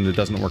conversation it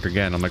doesn't work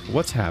again. I'm like,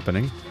 what's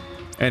happening?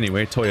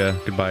 Anyway, Toya,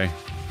 goodbye.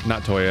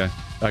 Not Toya,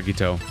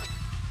 Agito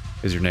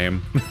is your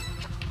name.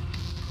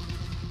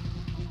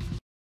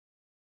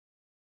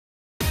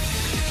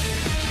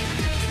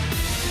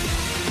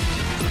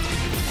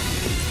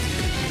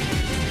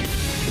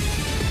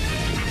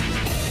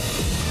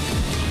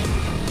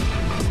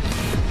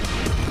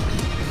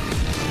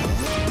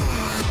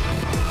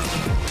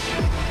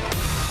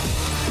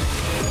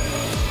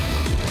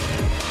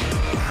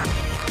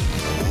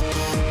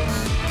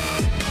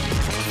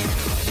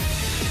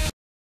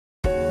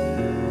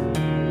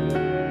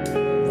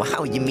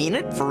 Wow, you mean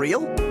it? For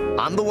real?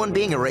 I'm the one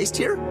being erased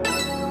here?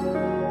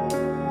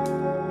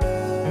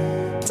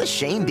 It's a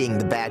shame being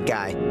the bad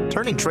guy.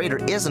 Turning traitor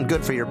isn't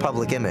good for your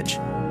public image.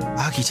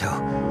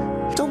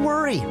 Agito. Don't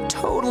worry,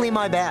 totally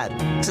my bad.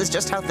 This is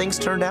just how things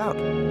turned out.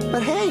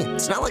 But hey,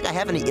 it's not like I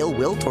have any ill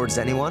will towards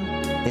anyone.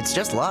 It's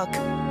just luck.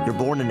 You're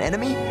born an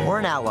enemy or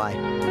an ally.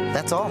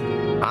 That's all.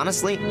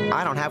 Honestly,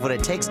 I don't have what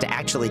it takes to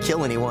actually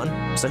kill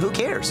anyone, so who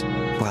cares?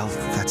 Well,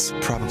 that's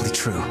probably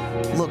true.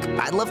 Look,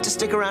 I'd love to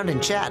stick around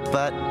and chat,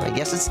 but I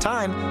guess it's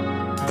time.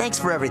 Thanks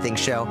for everything,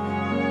 Sho.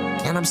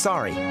 And I'm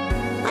sorry.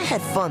 I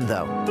had fun,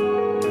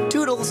 though.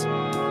 Toodles!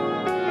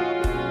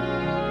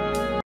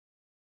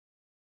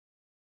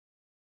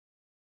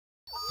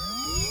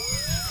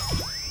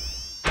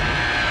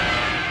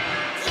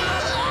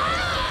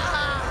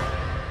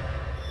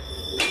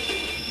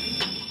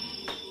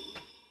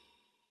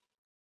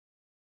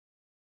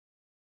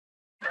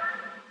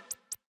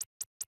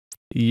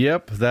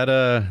 Yep, that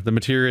the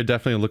materia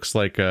definitely looks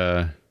like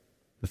the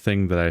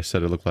thing that I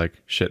said it looked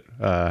like. Shit.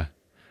 Oh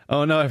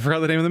no, I forgot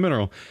the name of the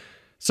mineral.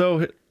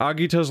 So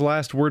Agito's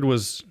last word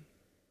was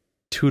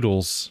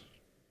toodles.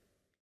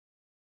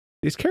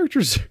 These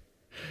characters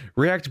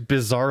react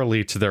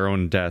bizarrely to their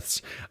own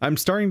deaths. I'm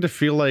starting to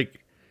feel like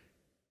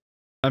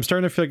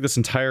this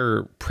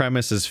entire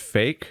premise is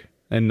fake,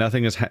 and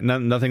nothing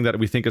that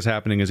we think is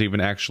happening is even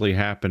actually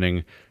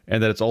happening,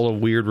 and that it's all a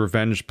weird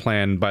revenge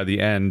plan by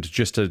the end,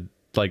 just to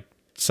like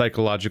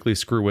psychologically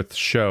screw with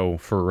Sho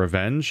for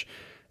revenge,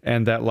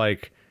 and that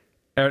like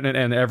and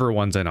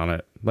everyone's in on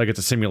it, like it's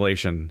a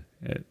simulation.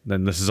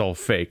 Then this is all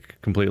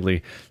fake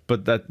completely.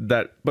 But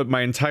but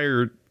my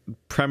entire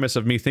premise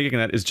of me thinking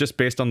that is just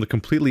based on the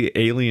completely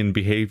alien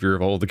behavior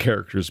of all the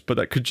characters, but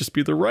that could just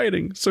be the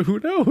writing, so who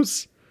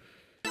knows?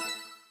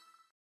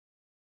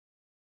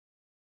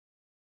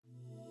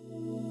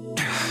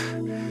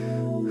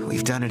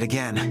 We've done it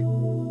again.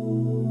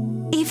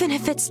 Even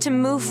if it's to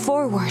move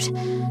forward,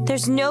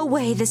 there's no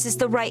way this is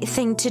the right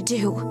thing to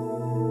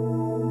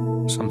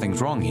do.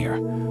 Something's wrong here.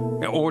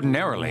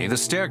 Ordinarily, the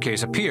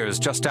staircase appears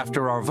just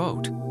after our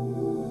vote.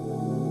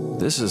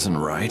 This isn't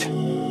right.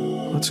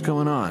 What's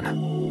going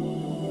on?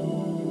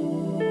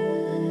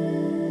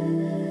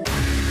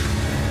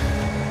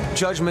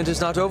 Judgment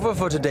is not over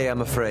for today,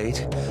 I'm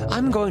afraid.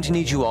 I'm going to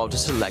need you all to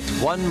select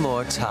one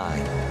more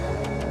time.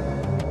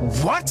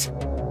 What?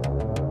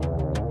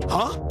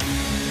 Huh?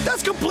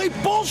 That's complete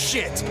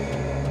bullshit!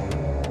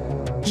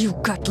 You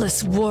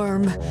gutless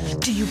worm.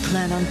 Do you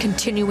plan on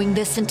continuing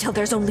this until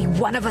there's only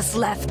one of us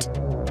left?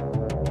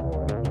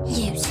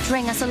 You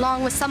string us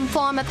along with some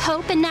form of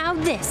hope, and now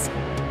this.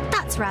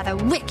 That's rather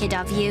wicked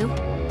of you.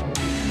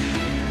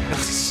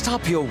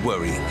 Stop your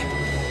worrying.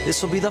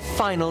 This will be the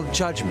final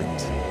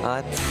judgment,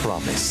 I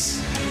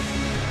promise.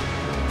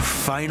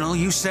 Final,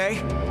 you say?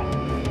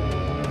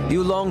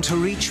 You long to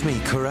reach me,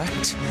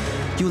 correct?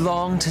 You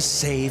long to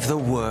save the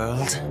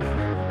world?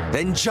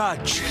 Then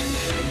judge.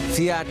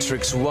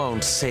 Theatrics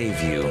won't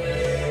save you.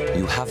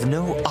 You have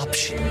no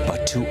option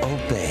but to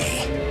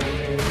obey.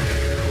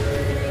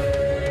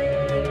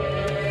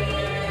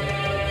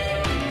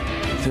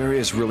 There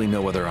is really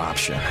no other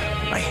option.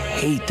 I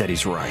hate that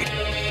he's right.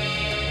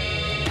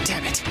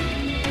 Damn it.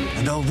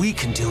 And all we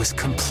can do is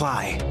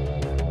comply.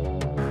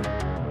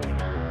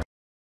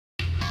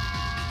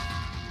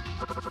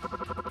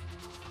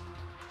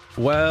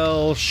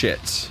 Well,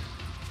 shit.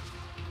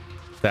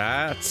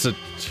 That's a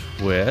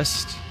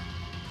twist.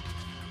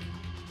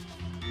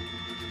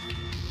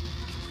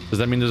 Does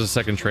that mean there's a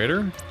second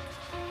traitor?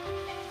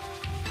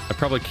 I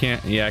probably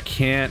can't. Yeah, I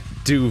can't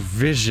do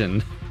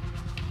vision.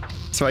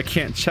 So I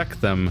can't check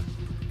them.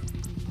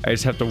 I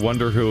just have to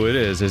wonder who it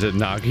is. Is it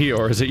Nagi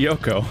or is it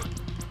Yoko?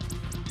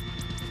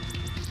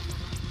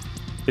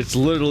 It's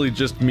literally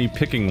just me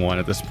picking one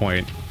at this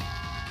point.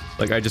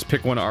 Like, I just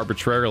pick one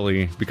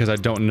arbitrarily because I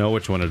don't know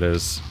which one it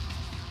is.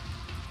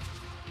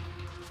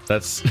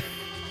 That's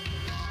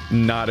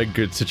not a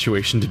good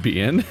situation to be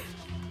in.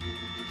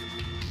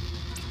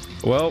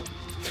 Well,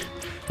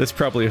 this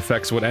probably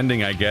affects what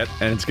ending I get,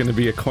 and it's going to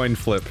be a coin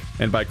flip.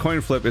 And by coin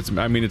flip,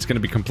 I mean it's going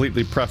to be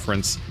completely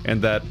preference,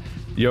 and that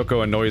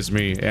Yoko annoys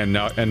me and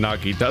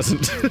Nagi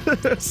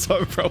doesn't. So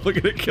I'm probably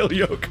going to kill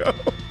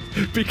Yoko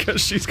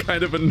because she's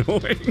kind of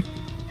annoying.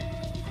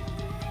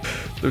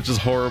 Which is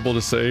horrible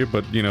to say,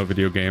 but you know,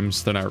 video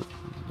games,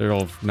 they're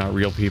all not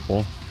real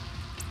people,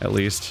 at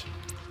least.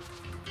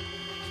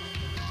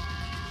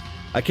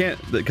 I can't,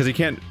 because you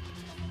can't,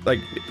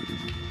 like,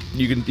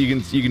 you can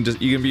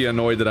be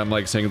annoyed that I'm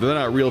like saying they're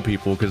not real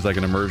people because like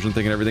an immersion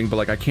thing and everything, but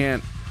like I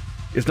can't,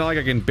 it's not like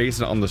I can base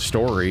it on the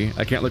story.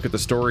 I can't look at the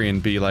story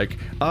and be like,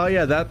 oh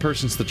yeah, that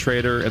person's the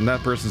traitor and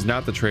that person's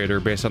not the traitor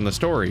based on the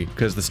story,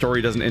 because the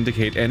story doesn't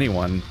indicate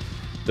anyone.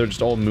 They're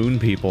just all moon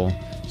people.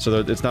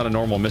 So it's not a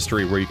normal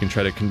mystery where you can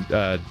try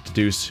to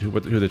deduce who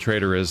the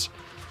traitor is.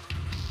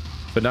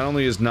 But not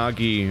only is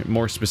Nagi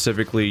more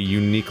specifically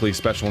uniquely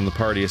special in the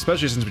party,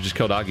 especially since we just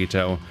killed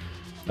Agito,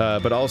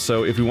 but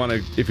also if we want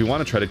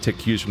to try to take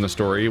cues from the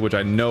story, which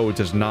I know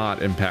does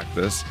not impact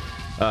this,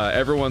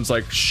 everyone's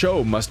like,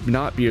 Sho must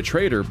not be a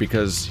traitor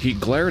because he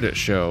glared at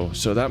Sho,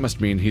 so that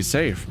must mean he's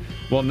safe.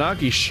 Well,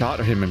 Nagi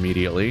shot him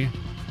immediately.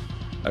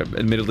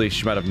 Admittedly,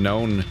 she might have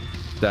known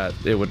that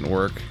it wouldn't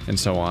work and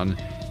so on,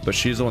 but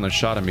she's the one that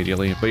shot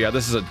immediately. But yeah,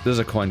 this is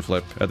a coin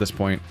flip at this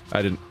point.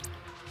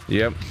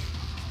 Yep.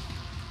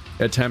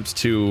 Attempts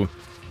to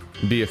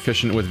be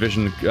efficient with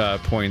vision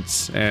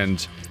points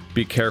and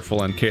be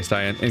careful in case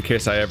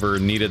I ever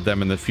needed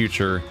them in the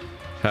future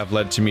have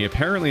led to me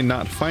apparently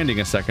not finding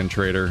a second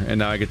traitor, and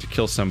now I get to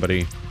kill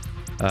somebody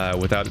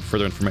without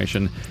further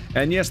information.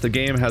 And yes, the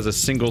game has a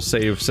single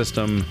save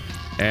system,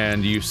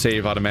 and you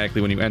save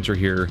automatically when you enter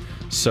here,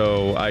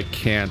 so I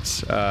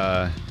can't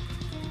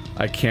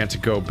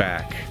go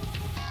back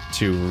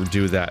to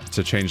do that,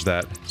 to change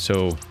that.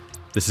 So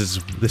this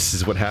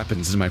is what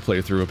happens in my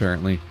playthrough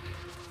apparently.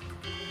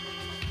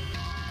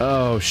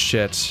 Oh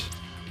shit.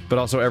 But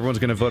also everyone's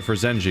gonna vote for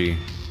Zenji.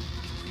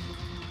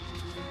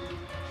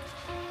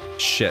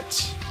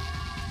 Shit.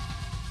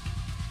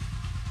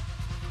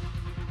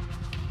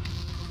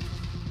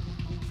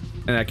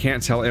 And I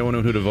can't tell anyone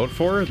who to vote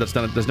for?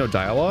 There's no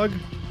dialogue?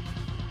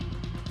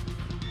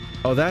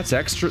 Oh, that's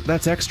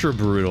extra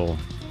brutal.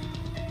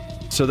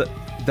 So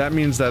that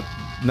means that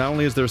not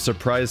only is there a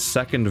surprise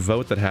second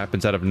vote that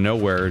happens out of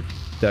nowhere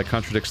that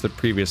contradicts the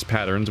previous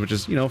patterns, which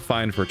is, you know,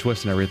 fine for a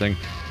twist and everything,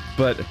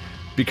 but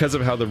because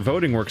of how the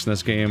voting works in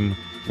this game,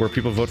 where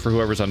people vote for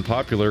whoever's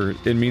unpopular,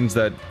 it means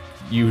that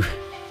you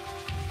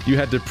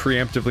had to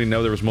preemptively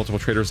know there was multiple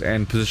traitors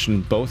and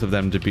position both of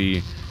them to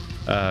be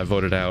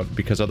voted out,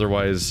 because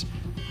otherwise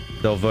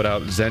they'll vote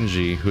out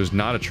Zenji, who's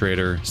not a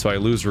traitor, so I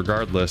lose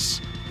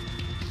regardless.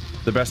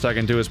 The best I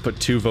can do is put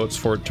 2 votes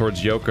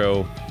towards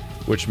Yoko,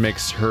 which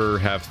makes her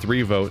have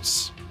 3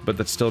 votes, but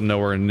that's still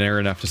nowhere near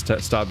enough to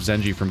stop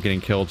Zenji from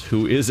getting killed,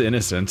 who is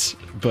innocent,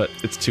 but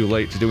it's too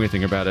late to do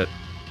anything about it.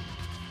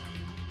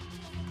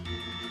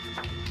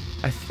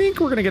 I think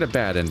we're gonna get a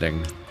bad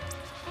ending.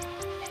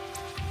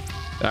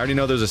 I already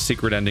know there's a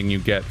secret ending you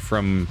get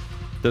from...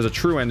 There's a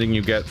true ending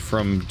you get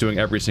from doing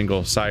every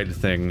single side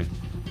thing.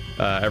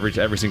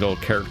 Every single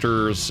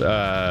character's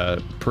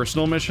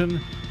personal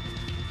mission.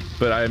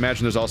 But I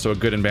imagine there's also a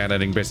good and bad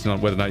ending based on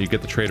whether or not you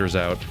get the traitors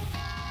out.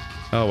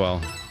 Oh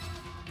well.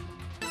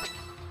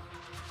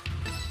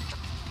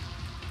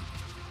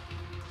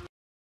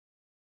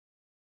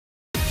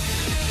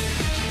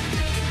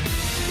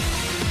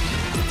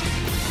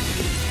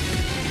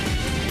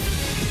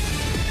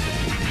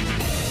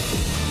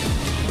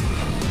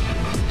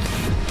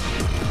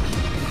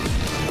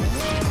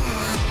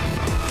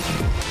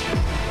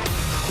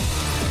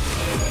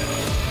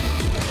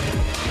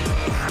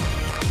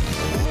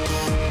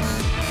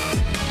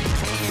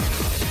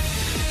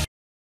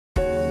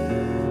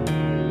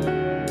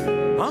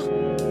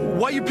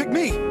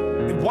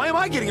 And why am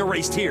I getting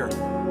erased here?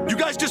 You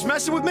guys just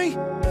messing with me?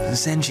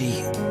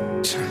 Zenji.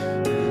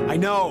 I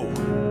know.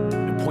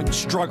 Your point is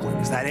struggling,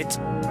 is that it?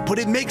 But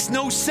it makes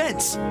no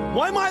sense.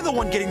 Why am I the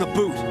one getting the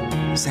boot?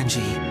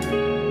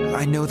 Zenji,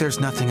 I know there's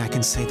nothing I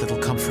can say that'll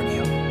comfort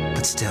you,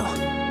 but still,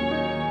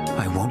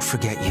 I won't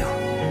forget you.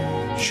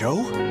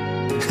 Sho?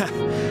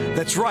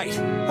 That's right.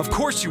 Of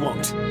course you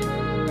won't.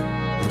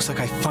 Looks like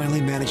I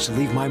finally managed to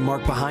leave my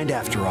mark behind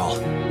after all.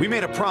 We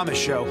made a promise,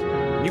 Sho.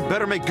 You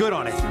better make good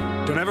on it.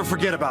 Don't ever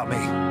forget about me.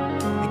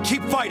 And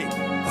keep fighting.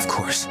 Of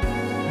course.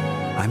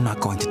 I'm not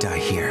going to die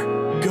here.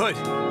 Good.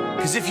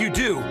 Because if you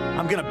do,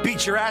 I'm gonna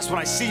beat your ass when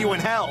I see you in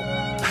hell.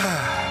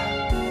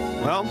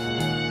 Well,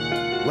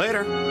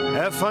 later.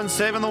 Have fun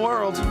saving the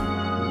world.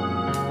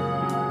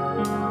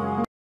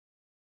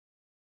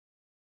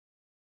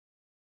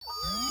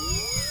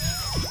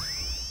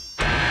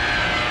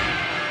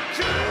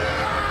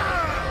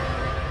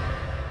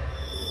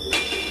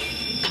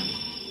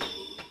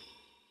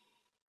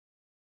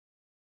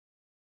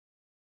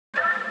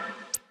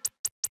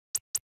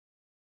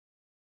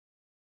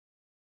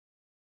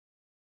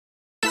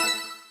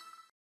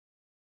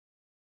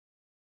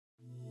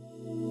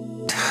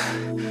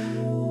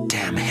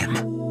 Damn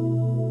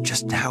him.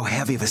 Just how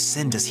heavy of a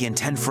sin does he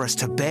intend for us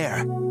to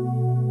bear?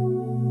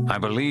 I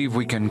believe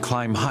we can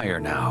climb higher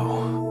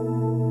now.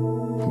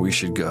 We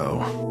should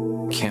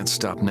go. Can't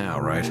stop now,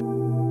 right?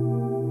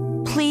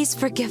 Please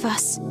forgive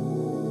us.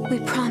 We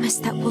promise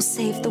that we'll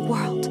save the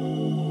world.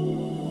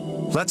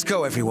 Let's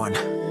go, everyone.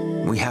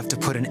 We have to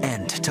put an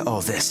end to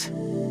all this.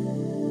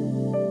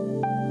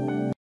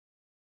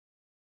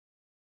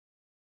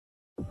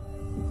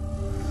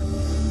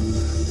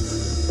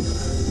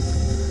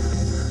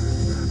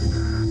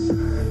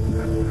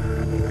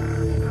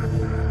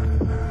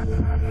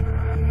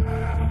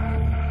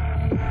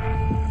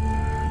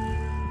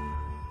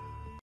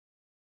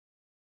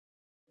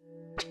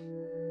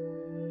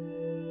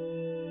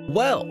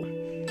 Well,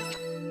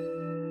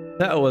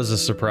 that was a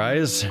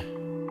surprise.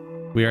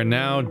 We are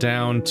now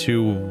down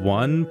to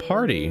one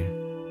party,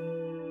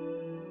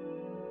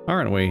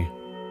 aren't we?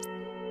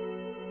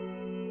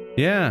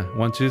 Yeah,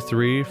 1, 2,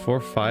 3,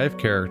 4, 5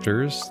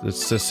 characters.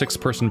 It's a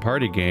 6-person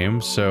party game,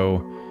 so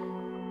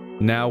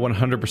now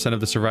 100% of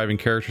the surviving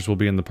characters will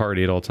be in the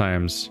party at all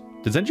times.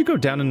 Did Zenji go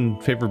down in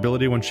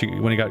favorability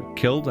when he got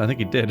killed? I think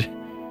he did.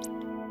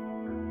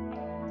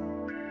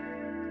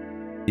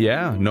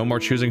 Yeah, no more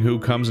choosing who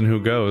comes and who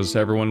goes.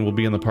 Everyone will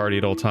be in the party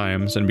at all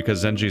times, and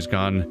because Zenji's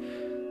gone,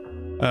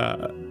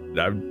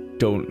 I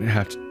don't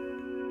have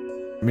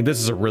to... I mean, this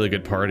is a really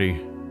good party.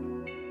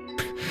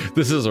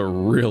 This is a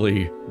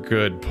really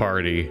good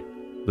party.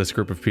 This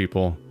group of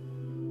people.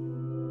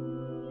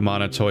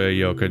 Mana, Toya,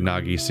 Yoka,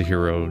 Nagi,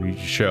 Sahiro,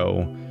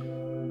 Sho.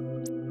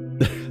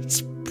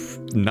 It's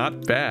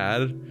not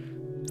bad,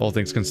 all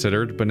things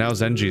considered, but now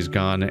Zenji's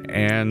gone,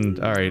 and...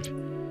 Alright.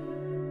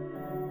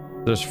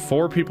 There's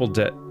 4 people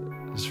dead.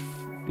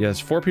 Yes,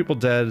 4 people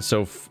dead,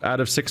 so out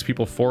of 6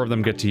 people, 4 of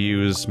them get to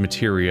use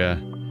materia.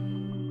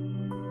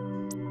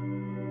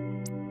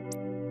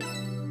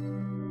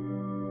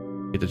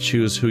 Get to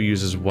choose who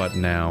uses what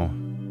now.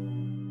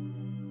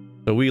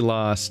 So we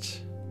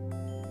lost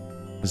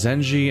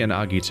Zenji and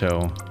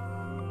Agito.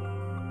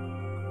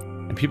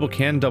 And people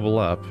can double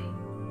up.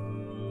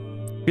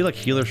 I feel like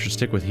healers should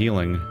stick with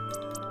healing.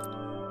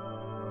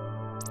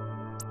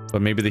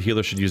 But maybe the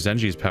healer should use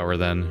Zenji's power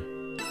then.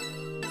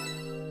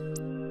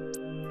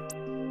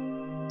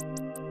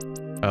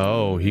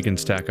 Oh, he can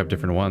stack up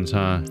different ones,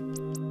 huh?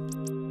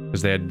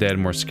 Because they had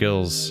more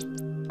skills.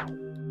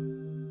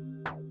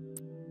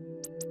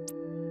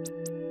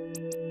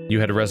 You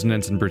had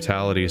resonance and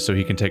brutality, so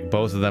he can take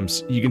both of them.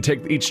 You can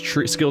take each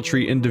skill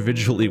tree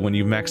individually when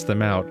you max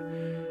them out.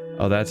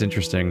 Oh, that's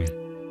interesting.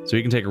 So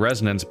he can take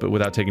resonance, but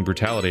without taking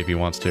brutality if he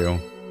wants to.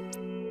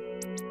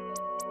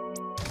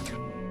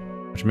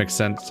 Which makes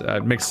sense.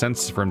 It makes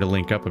sense for him to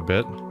link up a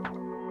bit.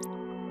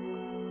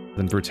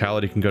 Then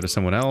brutality can go to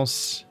someone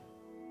else.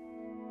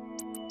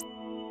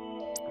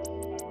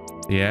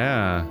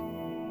 Yeah.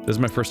 This is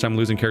my first time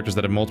losing characters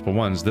that have multiple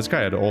ones. This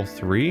guy had all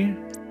 3?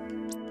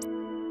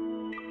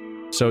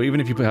 So even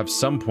if you have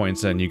some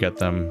points in, you get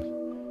them.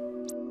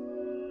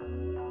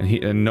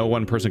 And no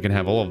one person can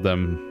have all of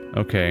them.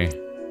 Okay.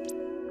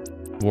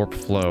 Warp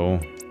flow.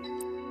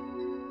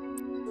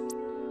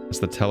 That's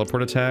the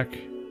teleport attack.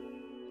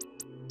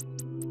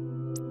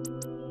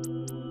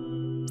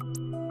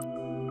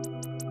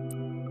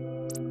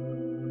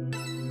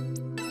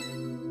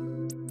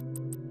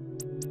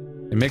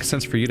 It makes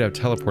sense for you to have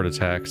teleport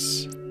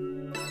attacks.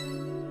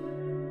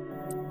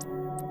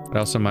 But I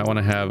also might want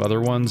to have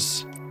other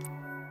ones.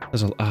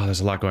 There's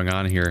a lot going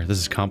on here. This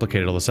is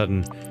complicated all of a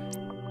sudden.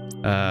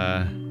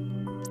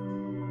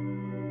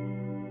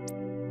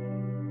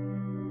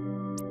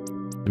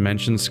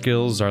 Dimension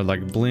skills are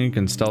like Blink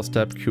and Stealth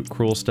Step,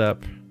 Cruel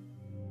Step.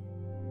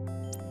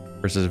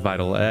 Versus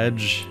Vital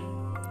Edge.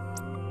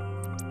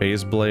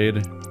 Phase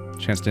Blade.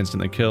 Chance to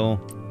instantly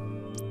kill.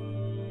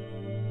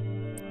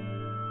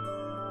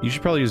 You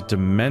should probably use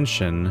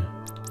Dimension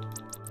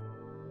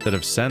instead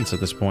of Sense at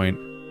this point.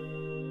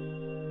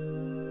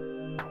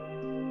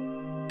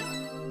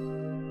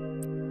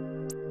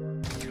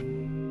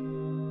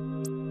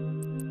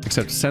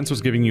 Except Sense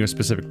was giving you a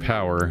specific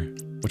power.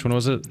 Which one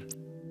was it?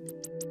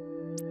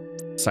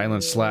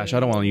 Silent Slash. I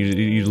don't want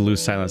you to lose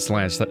Silent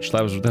Slash. That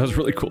was a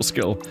really cool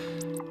skill.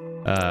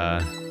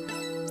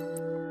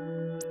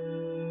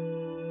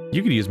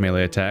 You could use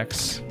melee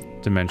attacks.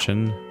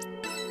 Dimension.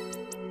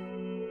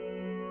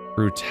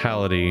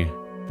 Brutality.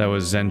 That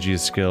was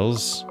Zenji's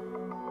skills.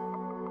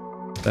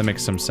 That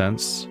makes some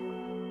sense.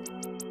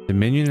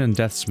 Dominion and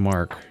Death's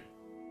Mark.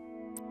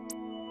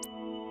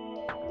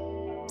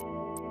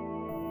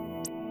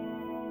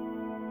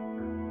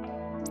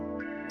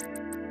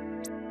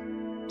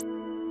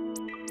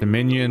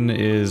 Dominion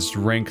is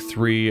rank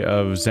 3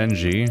 of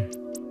Zenji.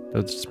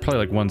 That's probably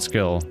like one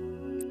skill.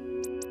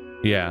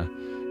 Yeah.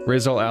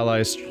 Raise all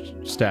allies'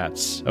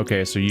 stats.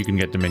 Okay, so you can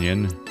get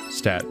Dominion.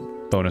 Stat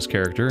bonus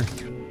character.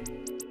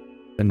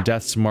 Then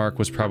Death's Mark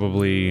was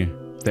probably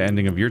the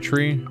ending of your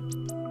tree.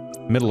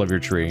 Middle of your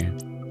tree.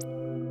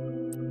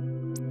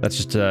 That's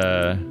just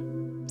a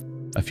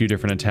few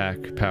different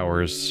attack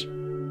powers.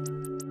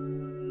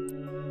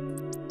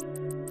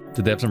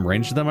 Did they have some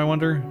range to them, I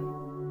wonder?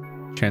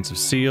 Chance of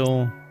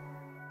Seal.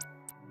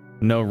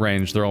 No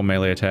range, they're all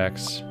melee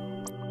attacks.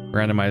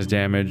 Randomized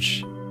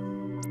damage.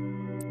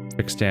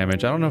 Fixed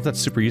damage. I don't know if that's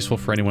super useful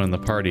for anyone in the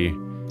party,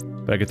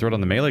 but I could throw it on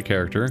the melee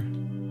character,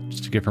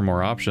 just to give her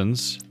more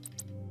options.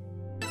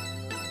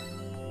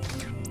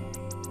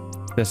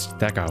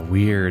 That got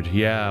weird.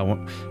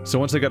 Yeah, so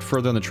once they got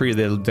further on the tree,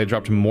 they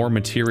dropped more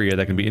materia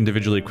that can be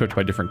individually equipped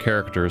by different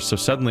characters. So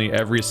suddenly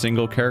every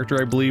single character,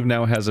 I believe,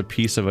 now has a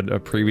piece of a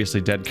previously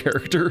dead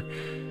character.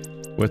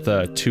 With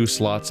 2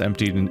 slots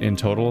emptied in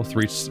total,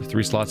 3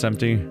 slots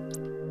empty.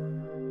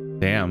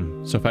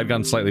 Damn. So if I'd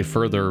gone slightly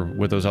further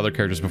with those other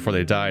characters before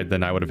they died,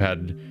 then I would have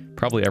had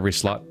probably every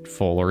slot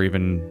full, or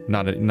even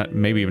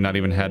maybe not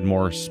even had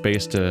more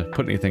space to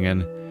put anything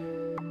in.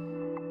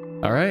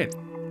 All right.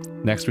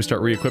 Next, we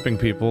start re-equipping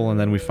people, and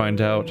then we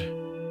find out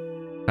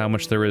how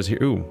much there is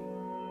here. Ooh.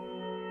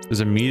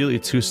 There's immediately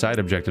 2 side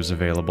objectives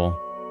available.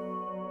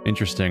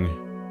 Interesting.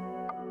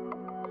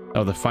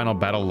 Oh, the final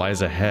battle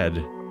lies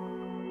ahead.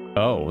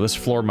 Oh, this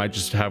floor might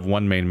just have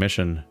one main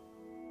mission.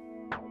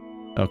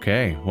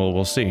 Okay, well,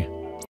 we'll see.